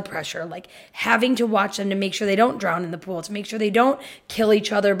high blood pressure, like having to watch them to make sure they don't drown in the pool, to make sure they don't kill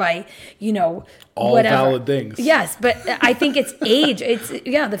each other by, all whatever. Valid things. Yes, but I think it's age. It's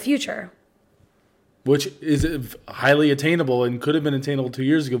the future. Which is highly attainable and could have been attainable 2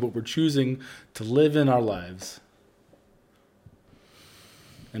 years ago, but we're choosing to live in our lives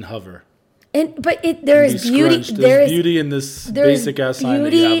and hover. There is beauty. There's beauty in this basic ass sign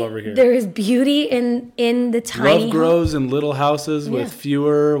that you have over here. There is beauty in the tiny. Love grows in little houses with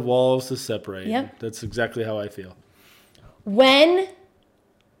fewer walls to separate. Yep. That's exactly how I feel. When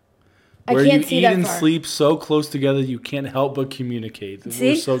Where I can't you see eat that and far. sleep so close together you can't help but communicate.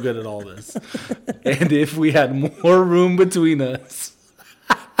 See? We're so good at all this. And if we had more room between us,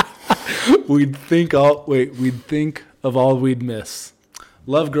 we'd think of all we'd miss.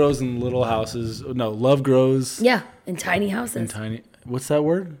 Love grows in little houses. No, love grows. Yeah, in tiny houses. What's that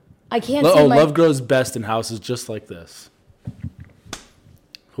word? I can't see my... love grows best in houses just like this.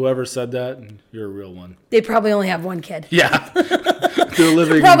 Whoever said that, you're a real one. They probably only have one kid. Yeah. They're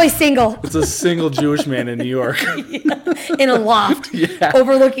living... Probably single. It's a single Jewish man in New York. Yeah, in a loft. Yeah.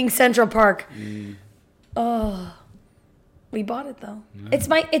 Overlooking Central Park. Oh. We bought it though.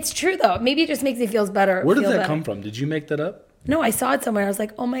 Yeah. It's true though. Maybe it just makes me feel better. Where did that come from? Did you make that up? No, I saw it somewhere. I was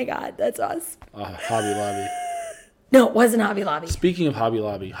like, oh my God, that's us. Hobby Lobby. No, it wasn't Hobby Lobby. Speaking of Hobby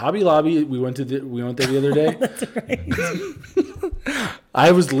Lobby, we went there the other day. That's right.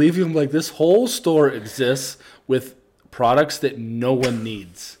 I was leaving. I'm like, this whole store exists with products that no one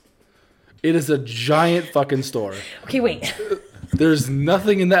needs. It is a giant fucking store. Okay, wait. There's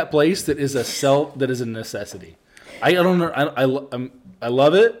nothing in that place that is a necessity. I don't know. I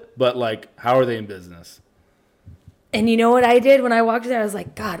love it, but like, how are they in business? And you know what I did when I walked there? I was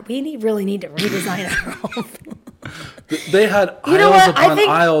like, God, we really need to redesign our home. They had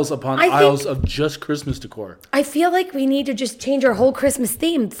aisles upon aisles of just Christmas decor. I feel like we need to just change our whole Christmas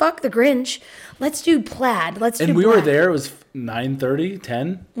theme. Fuck the Grinch. Let's do plaid. And we were there. It was 9:30,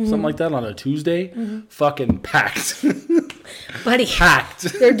 10, something like that on a Tuesday. Fucking packed. Buddy. Packed.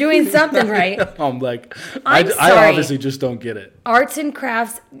 They're doing something right. I'm like, I obviously just don't get it. Arts and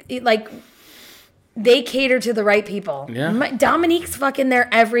crafts, like, they cater to the right people. Yeah. Dominique's fucking there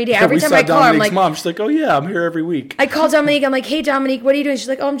every day. Yeah, every time I call her, I'm like, mom, she's like, oh yeah, I'm here every week. I call Dominique. I'm like, hey Dominique, what are you doing? She's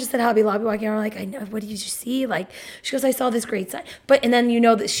like, oh, I'm just at Hobby Lobby walking around. I'm like, I know. What did you see? Like, she goes, I saw this great sign. And then you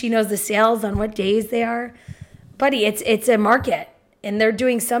know that she knows the sales on what days they are. Buddy, it's a market, and they're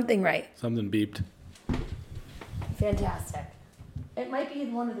doing something right. Something beeped. Fantastic. It might be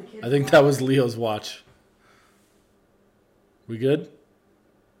in one of the kids. I think that was Leo's watch. We good?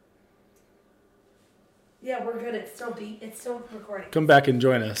 Yeah, we're good. It's still recording. Come back and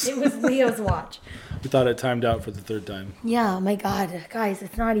join us. It was Leo's watch. We thought it timed out for the third time. Yeah, my God. Guys,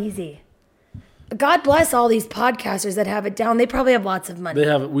 it's not easy. God bless all these podcasters that have it down. They probably have lots of money.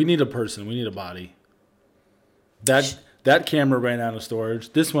 We need a person. We need a body. That camera ran out of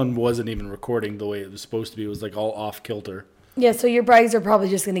storage. This one wasn't even recording the way it was supposed to be. It was like all off kilter. Yeah, so your brides are probably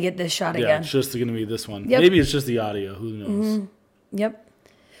just going to get this shot again. Yeah, it's just going to be this one. Yep. Maybe it's just the audio. Who knows? Mm-hmm. Yep.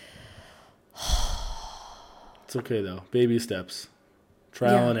 It's okay, though. Baby steps.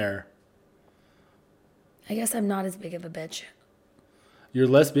 Trial and error. I guess I'm not as big of a bitch. You're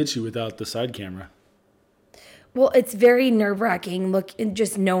less bitchy without the side camera. Well, it's very nerve-wracking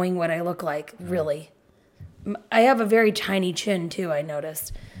just knowing what I look like, really. I have a very tiny chin, too, I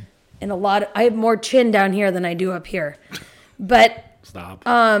noticed. And I have more chin down here than I do up here. But stop.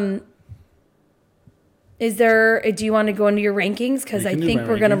 Do you want to go into your rankings? Because I think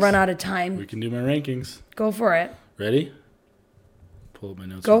we're going to run out of time. We can do my rankings. Go for it. Ready? Pull up my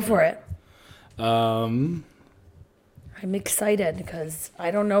notes. Go for it. I'm excited because I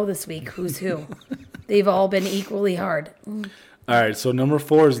don't know this week who's who. They've all been equally hard. All right, so number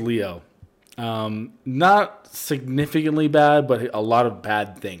 4 is Leo. Not significantly bad, but a lot of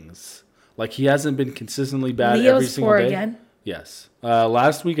bad things. Like, he hasn't been consistently bad every single day. Leo's 4 again? Yes.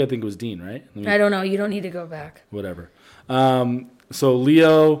 Last week, I think it was Dean, right? I don't know. You don't need to go back. Whatever. So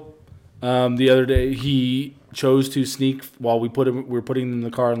Leo, the other day, he chose to sneak while we were putting him in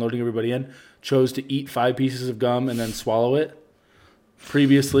the car and loading everybody in, chose to eat 5 pieces of gum and then swallow it.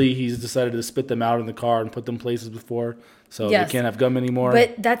 Previously, he's decided to spit them out in the car and put them places before, so they can't have gum anymore.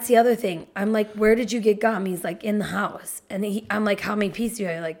 But that's the other thing. I'm like, where did you get gum? He's like, in the house. And I'm like, how many pieces do you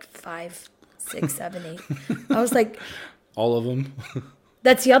have? Like 5, 6, 7, 8. I was like... All of them?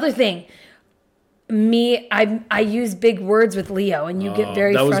 That's the other thing. I use big words with Leo, and you get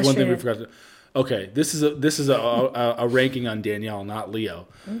very frustrated. That was one thing we forgot to... Okay, this is a ranking on Danielle, not Leo.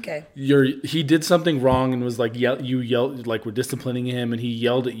 Okay. He did something wrong and was like you yelled, like we're disciplining him, and he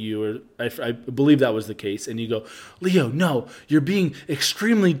yelled at you, or I believe that was the case. And you go, Leo, no, you're being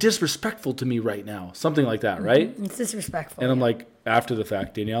extremely disrespectful to me right now, something like that, right? It's disrespectful. And I'm like, after the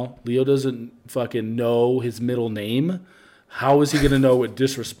fact, Danielle, Leo doesn't fucking know his middle name. How is he going to know what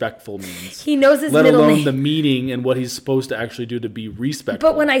disrespectful means? He knows his middle name. Let alone the meaning and what he's supposed to actually do to be respectful.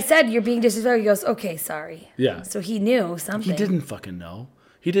 But when I said you're being disrespectful, he goes, okay, sorry. Yeah. So he knew something. He didn't fucking know.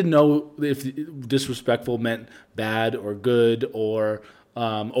 He didn't know if disrespectful meant bad or good or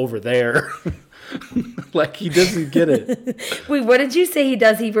over there. Like, he doesn't get it. Wait, what did you say he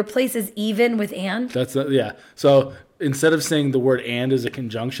does? He replaces even with and? Yeah. So instead of saying the word and as a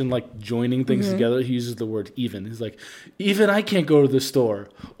conjunction, like joining things together, he uses the word even. He's like, even I can't go to the store,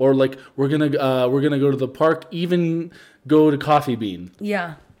 or like we're gonna go to the park. Even go to Coffee Bean.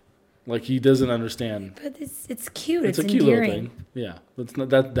 Yeah. Like, he doesn't understand. But it's cute. It's a cute little thing. Yeah. It's not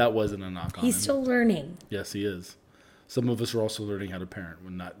that wasn't a knock on him. He's still learning. Yes, he is. Some of us are also learning how to parent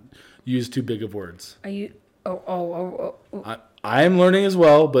when not use too big of words. Are you? I am learning as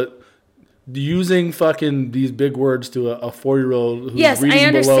well, but using fucking these big words to a 4-year-old who's Yes, I reading below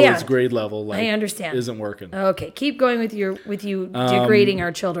understand. his grade level, like, I understand. isn't working. Okay, keep going with you degrading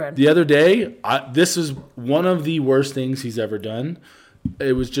our children. The other day, this is one of the worst things he's ever done.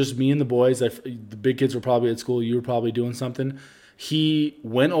 It was just me and the boys. The big kids were probably at school. You were probably doing something. He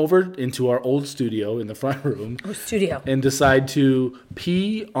went over into our old studio in the front room. Studio. And decided to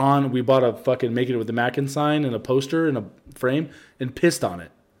pee on. We bought a fucking Make It With the Mackin sign and a poster and a frame and pissed on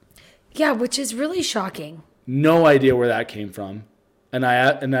it. Yeah, which is really shocking. No idea where that came from. And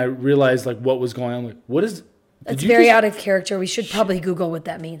I realized like what was going on. Like, what is? That's very out of character. We should probably Google what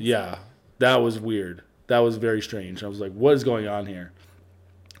that means. Yeah, that was weird. That was very strange. I was like, what is going on here?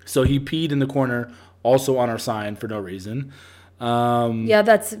 So he peed in the corner, also on our sign for no reason. Yeah,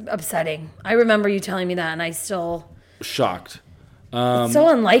 that's upsetting. I remember you telling me that, and I still shocked. It's so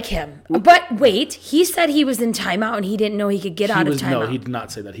unlike him. But wait, he said he was in timeout and he didn't know he could get out of timeout. No, he did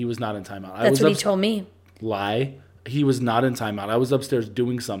not say that. He was not in timeout. That's what he told me. Lie. He was not in timeout. I was upstairs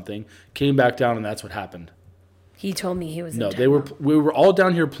doing something, came back down, and that's what happened. He told me he was in timeout. No, we were all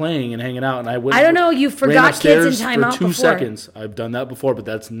down here playing and hanging out, and I went. I don't know. You forgot kids in timeout for 2 before. seconds. I've done that before, but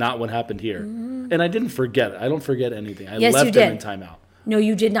that's not what happened here. Mm-hmm. And I didn't forget. I don't forget anything. I yes, left you did. him in timeout. No,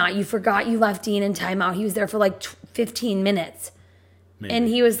 you did not. You forgot you left Dean in timeout. He was there for like 15 minutes. Maybe. And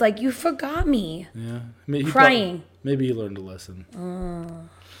he was like, "You forgot me." Yeah, crying. Maybe he learned a lesson.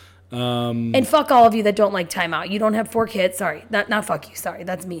 And fuck all of you that don't like timeout. You don't have 4 kids. Sorry, not fuck you. Sorry,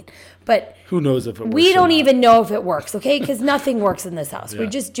 that's mean. But who knows if it works? We don't even know if it works, okay? Because nothing works in this house. Yeah. We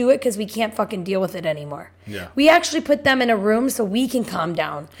just do it because we can't fucking deal with it anymore. Yeah. We actually put them in a room so we can calm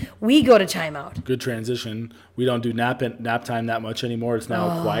down. We go to timeout. Good transition. We don't do nap time that much anymore. It's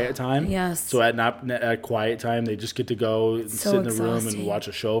now quiet time. Yes. So at quiet time, they just get to go and sit in the room and watch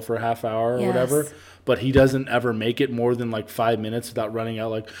a show for a half hour or whatever. But he doesn't ever make it more than like 5 minutes without running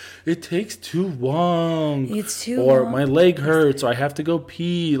out like, it takes too long. It's too or long. My leg hurts, or I have to go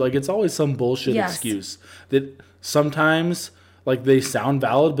pee. Like, it's always some bullshit excuse that sometimes like they sound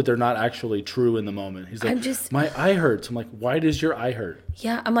valid, but they're not actually true in the moment. He's like, my eye hurts. I'm like, why does your eye hurt?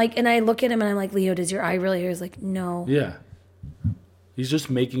 Yeah, I'm like, and I look at him and I'm like, Leo, does your eye really hurt? He's like, no. Yeah. He's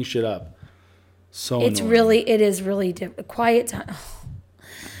just making shit up. So it is really quiet time.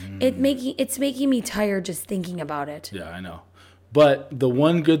 It's making me tired just thinking about it. Yeah, I know. But the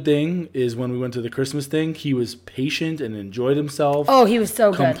one good thing is when we went to the Christmas thing, he was patient and enjoyed himself. Oh, he was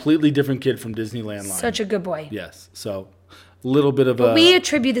so good. Completely different kid from Disneyland Line. Such a good boy. Yes. So a little bit of but we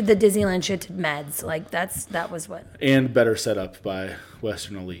attributed the Disneyland shit to meds. Like that was what. And better set up by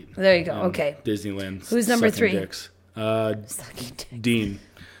Western Elite. There you go. Okay. Disneyland. Who's number 3? Dicks. Dean.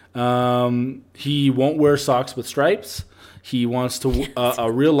 He won't wear socks with stripes. He wants to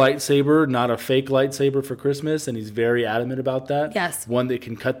a real lightsaber, not a fake lightsaber for Christmas, and he's very adamant about that. Yes. One that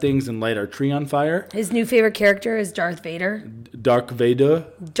can cut things and light our tree on fire. His new favorite character is Darth Vader. Dark Vader.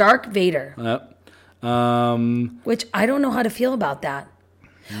 Dark Vader. Which I don't know how to feel about that.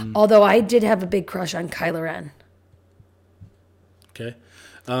 Although I did have a big crush on Kylo Ren. Okay.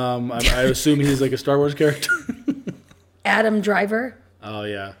 I assume he's like a Star Wars character. Adam Driver. Oh,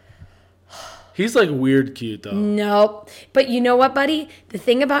 yeah. He's like weird cute, though. Nope. But you know what, buddy? The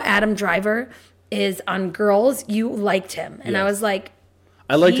thing about Adam Driver is on Girls, you liked him. And I was like...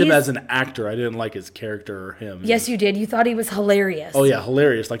 I liked him as an actor. I didn't like his character or him. Yes, you did. You thought he was hilarious. Oh, yeah.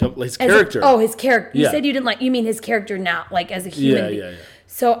 Hilarious. Like his character. His character. You said you didn't like... You mean his character now, like as a human. Yeah.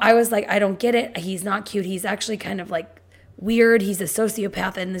 So I was like, I don't get it. He's not cute. He's actually kind of like weird. He's a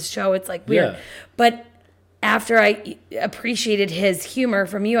sociopath in this show. It's like weird. Yeah. But... after I appreciated his humor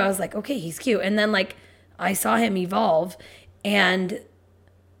from you, I was like, okay, he's cute. And then, like, I saw him evolve. And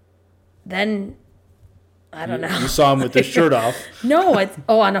then, I don't know. You saw him with his shirt off. No,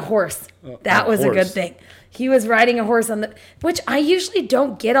 on a horse. That was a good thing. He was riding a horse which I usually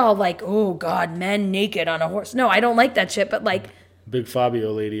don't get all like, oh, God, men naked on a horse. No, I don't like that shit. But, like. Big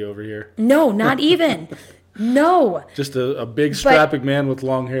Fabio lady over here. No, not even. No. Just a big strapping man with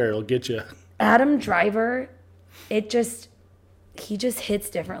long hair. It'll get you. Adam Driver, he just hits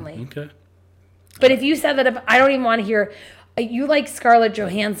differently. Okay. But if you said that, I don't even want to hear. You like Scarlett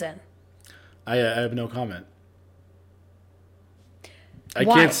Johansson. I have no comment. I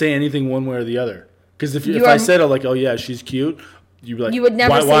Why? can't say anything one way or the other. Because if I said, like, oh, yeah, she's cute, you'd be like, you would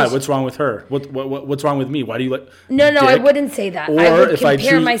never why? What's wrong with her? What's wrong with me? Why do you like... No, I wouldn't say that. Or I would if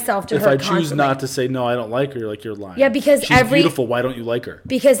compare myself to her If I choose constantly. not to say, no, I don't like her, you're lying. Yeah, because she's beautiful. Why don't you like her?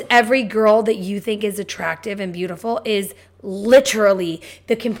 Because every girl that you think is attractive and beautiful is literally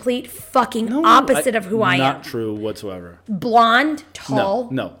the complete fucking opposite of who I am. Not true whatsoever. Blonde,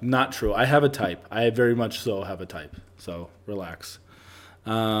 tall. No, not true. I have a type. I very much so have a type. So relax.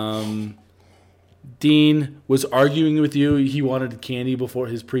 Dean was arguing with you. He wanted candy before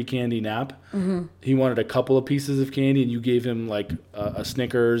his pre-candy nap. Mm-hmm. He wanted a couple of pieces of candy, and you gave him like a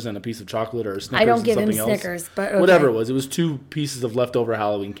Snickers and a piece of chocolate, or a Snickers I don't and give him something else. Snickers, but okay. Whatever it was. It was 2 pieces of leftover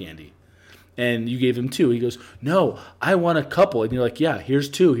Halloween candy. And you gave him 2. He goes, no, I want a couple. And you're like, yeah, here's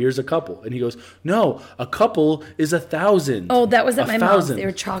 2. Here's a couple. And he goes, no, a couple is 1,000. Oh, that was at my mom's. 1,000. They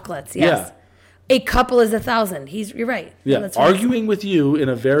were chocolates. Yes. Yeah. A couple is 1,000. You're right. Yeah, that's right. arguing with you in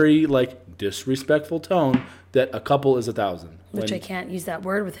a very like disrespectful tone that a couple is 1,000. Which I can't use that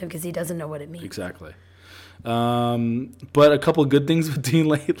word with him because he doesn't know what it means. Exactly. But a couple of good things with Dean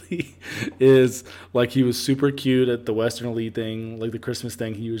lately is like he was super cute at the Western Elite thing, like the Christmas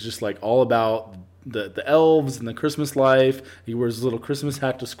thing. He was just like all about the elves and the Christmas life. He wears his little Christmas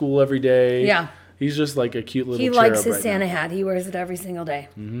hat to school every day. Yeah. He's just like a cute little He cherub likes his right Santa now. hat. He wears it every single day.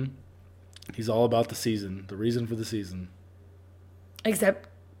 Mm-hmm. He's all about the season, the reason for the season. Except,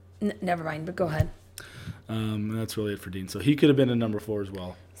 never mind, but go ahead. And that's really it for Dean. So he could have been a number 4 as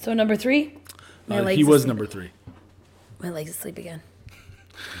well. So number 3? He was number 3. My legs asleep again.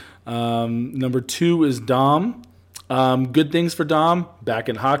 Number 2 is Dom. Good things for Dom. Back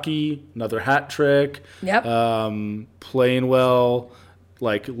in hockey, another hat trick. Yep. Playing well.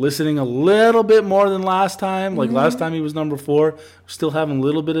 Like listening a little bit more than last time. Like last time he was number 4. Still having a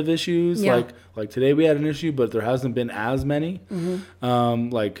little bit of issues. Yeah. Like today we had an issue, but there hasn't been as many.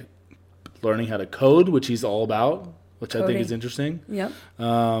 Like learning how to code, which he's all about, which I think is interesting. Yep.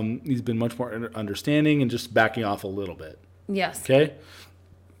 He's been much more understanding and just backing off a little bit. Yes. Okay.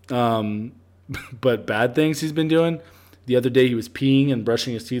 But bad things he's been doing. The other day he was peeing and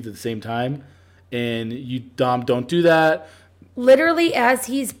brushing his teeth at the same time. And Dom, don't do that. Literally, as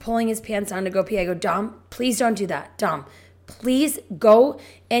he's pulling his pants down to go pee, I go, Dom, please don't do that. Dom, please go.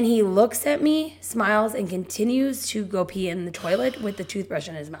 And he looks at me, smiles, and continues to go pee in the toilet with the toothbrush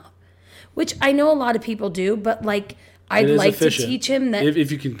in his mouth. Which I know a lot of people do, but like I'd like efficient. to teach him that.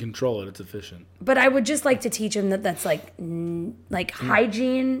 If you can control it, it's efficient. But I would just like to teach him that that's like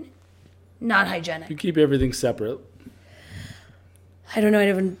hygiene, not hygienic. You keep everything separate. I don't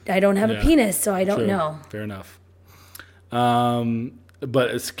know. I don't have a penis, so I don't know. Fair enough.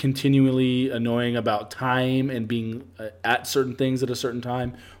 But it's continually annoying about time and being at certain things at a certain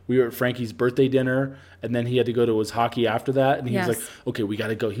time. We were at Frankie's birthday dinner, and then he had to go to his hockey after that. And he was like, okay, we got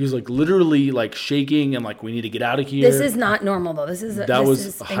to go. He was like literally like shaking and like, we need to get out of here. This is not normal, though. This is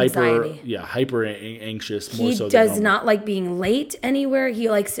hyper, anxiety. hyper anxious. He does not like being late anywhere. He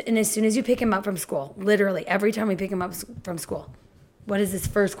likes, and as soon as you pick him up from school, literally every time we pick him up from school. What is his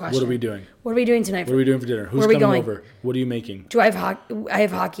first question? What are we doing? What are we doing tonight? What are we doing for dinner? Who's coming over? What are you making? I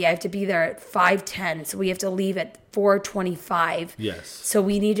have hockey. I have to be there at 5:10, so we have to leave at 4:25. Yes. So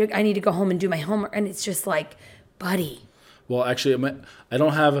I need to go home and do my homework, and it's just like, buddy. Well, actually, I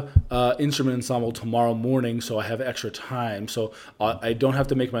don't have instrument ensemble tomorrow morning, so I have extra time. So I don't have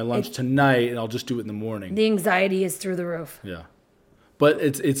to make my lunch tonight, and I'll just do it in the morning. The anxiety is through the roof. Yeah. But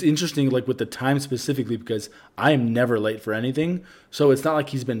it's interesting, like with the time specifically, because I am never late for anything. So it's not like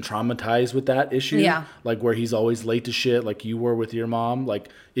he's been traumatized with that issue. Yeah. Like where he's always late to shit, like you were with your mom. Like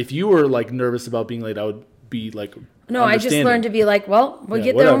if you were like nervous about being late, I would be like, no, I just learned to be like, well, we'll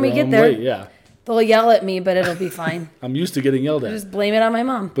get there whatever, when we get I'm there. late, yeah. They'll yell at me, but it'll be fine. I'm used to getting yelled at. Just blame it on my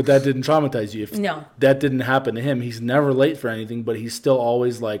mom. But that didn't traumatize you. If No. that didn't happen to him, he's never late for anything, but he's still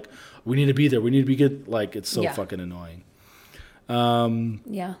always like, we need to be there. We need to be good. Like it's so fucking annoying.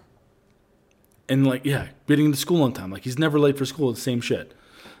 Yeah. And like, getting to school on time. Like he's never late for school. It's the same shit.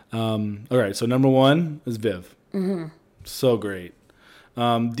 All right. So number 1 is Viv. Mm-hmm. So great.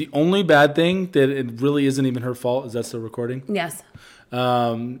 The only bad thing that it really isn't even her fault, is that still recording? Yes.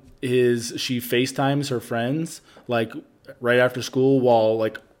 Is she FaceTimes her friends like right after school while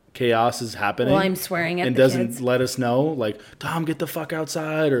like chaos is happening. Well, I'm swearing at and the doesn't kids. let us know, like, Tom, get the fuck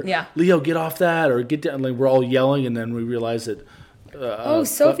outside, or Yeah. Leo, get off that, or get down. Like we're all yelling, and then we realize that.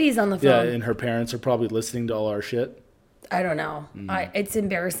 Sophie's on the phone. Yeah, and her parents are probably listening to all our shit. I don't know. It's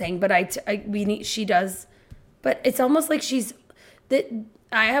embarrassing, but she does. But it's almost like she's that.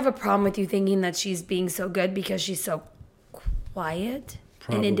 I have a problem with you thinking that she's being so good because she's so quiet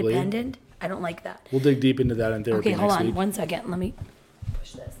Probably. and independent. I don't like that. We'll dig deep into that in therapy. Okay, hold next on week. 1 second. Let me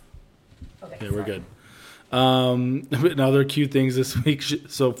push this. Okay, Yeah, we're good. Another cute things this week.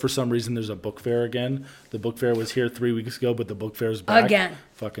 So for some reason, there's a book fair again. The book fair was here 3 weeks ago, but the book fair is back. Again.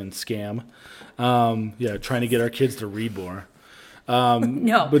 Fucking scam. Trying to get our kids to read more.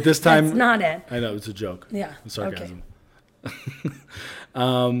 No, but this time, that's not it. I know it's a joke. Yeah, Sarcasm.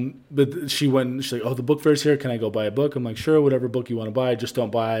 But she's like, oh, the book fair's here. Can I go buy a book? I'm like, sure, whatever book you want to buy. Just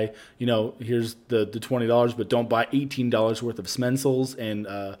don't buy, here's the $20, but don't buy $18 worth of Smensels and,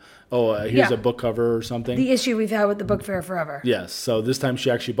 here's a book cover or something. The issue we've had with the book fair forever. Yes. So this time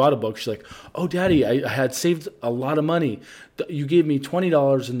she actually bought a book. She's like, oh, Daddy, I had saved a lot of money. You gave me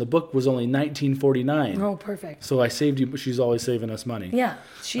 $20 and the book was only $19.49. Oh, perfect. So I saved you. She's always saving us money. Yeah.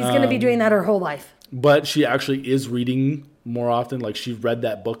 She's going to be doing that her whole life. But she actually is reading more often. Like, she read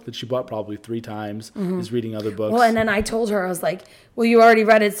that book that she bought probably 3 times, is reading other books. Well, and then I told her, I was like, well, you already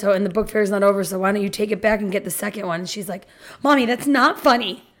read it, and the book fair's not over, so why don't you take it back and get the second one? And she's like, Mommy, that's not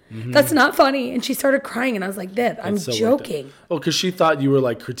funny. That's not funny. And she started crying, and I was like, Viv, I'm joking. Oh, because she thought you were,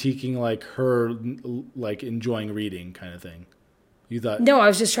 like, critiquing, like, her, like, enjoying reading kind of thing. You thought... No, I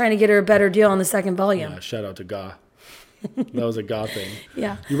was just trying to get her a better deal on the second volume. Yeah, shout out to Ga. That was a God thing.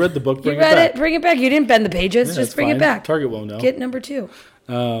 Yeah. You read the book, bring it back. You read it, bring it back. You didn't bend the pages. Just bring it back. Target won't know. Get number 2.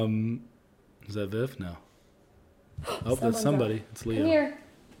 Is that Viv? No. Oh, that's somebody. It's Leo. Come here.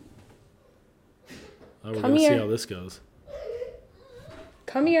 Oh, we're going to see how this goes.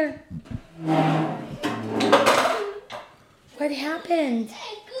 Come here. What happened?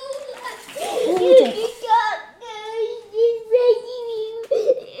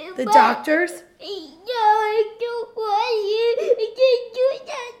 The doctors? No, I don't want you. I can't do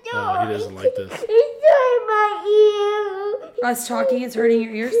that. No. Oh, he doesn't like this. It's not my ear. Us talking is hurting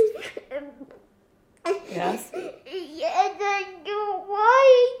your ears? Yes. Yes, I don't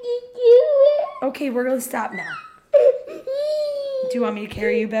want you to do it. Okay, we're going to stop now. Do you want me to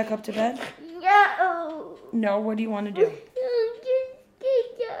carry you back up to bed? No. No, what do you want to do? I'm just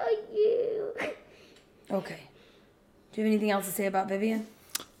kidding on you. Okay. Do you have anything else to say about Vivian?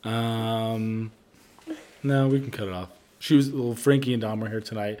 No, we can cut it off. Frankie and Dom were here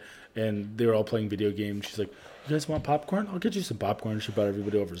tonight, and they were all playing video games. She's like, you guys want popcorn? I'll get you some popcorn. She brought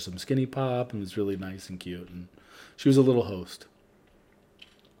everybody over some Skinny Pop, and it was really nice and cute. And she was a little host.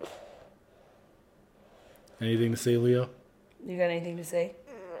 Anything to say, Leo? You got anything to say?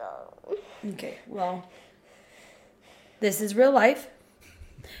 No. Okay, well, this is real life.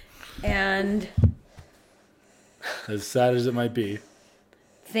 And as sad as it might be.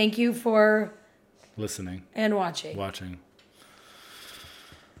 Thank you for listening and watching. Watching.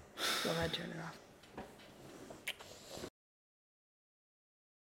 Go ahead, turn it off.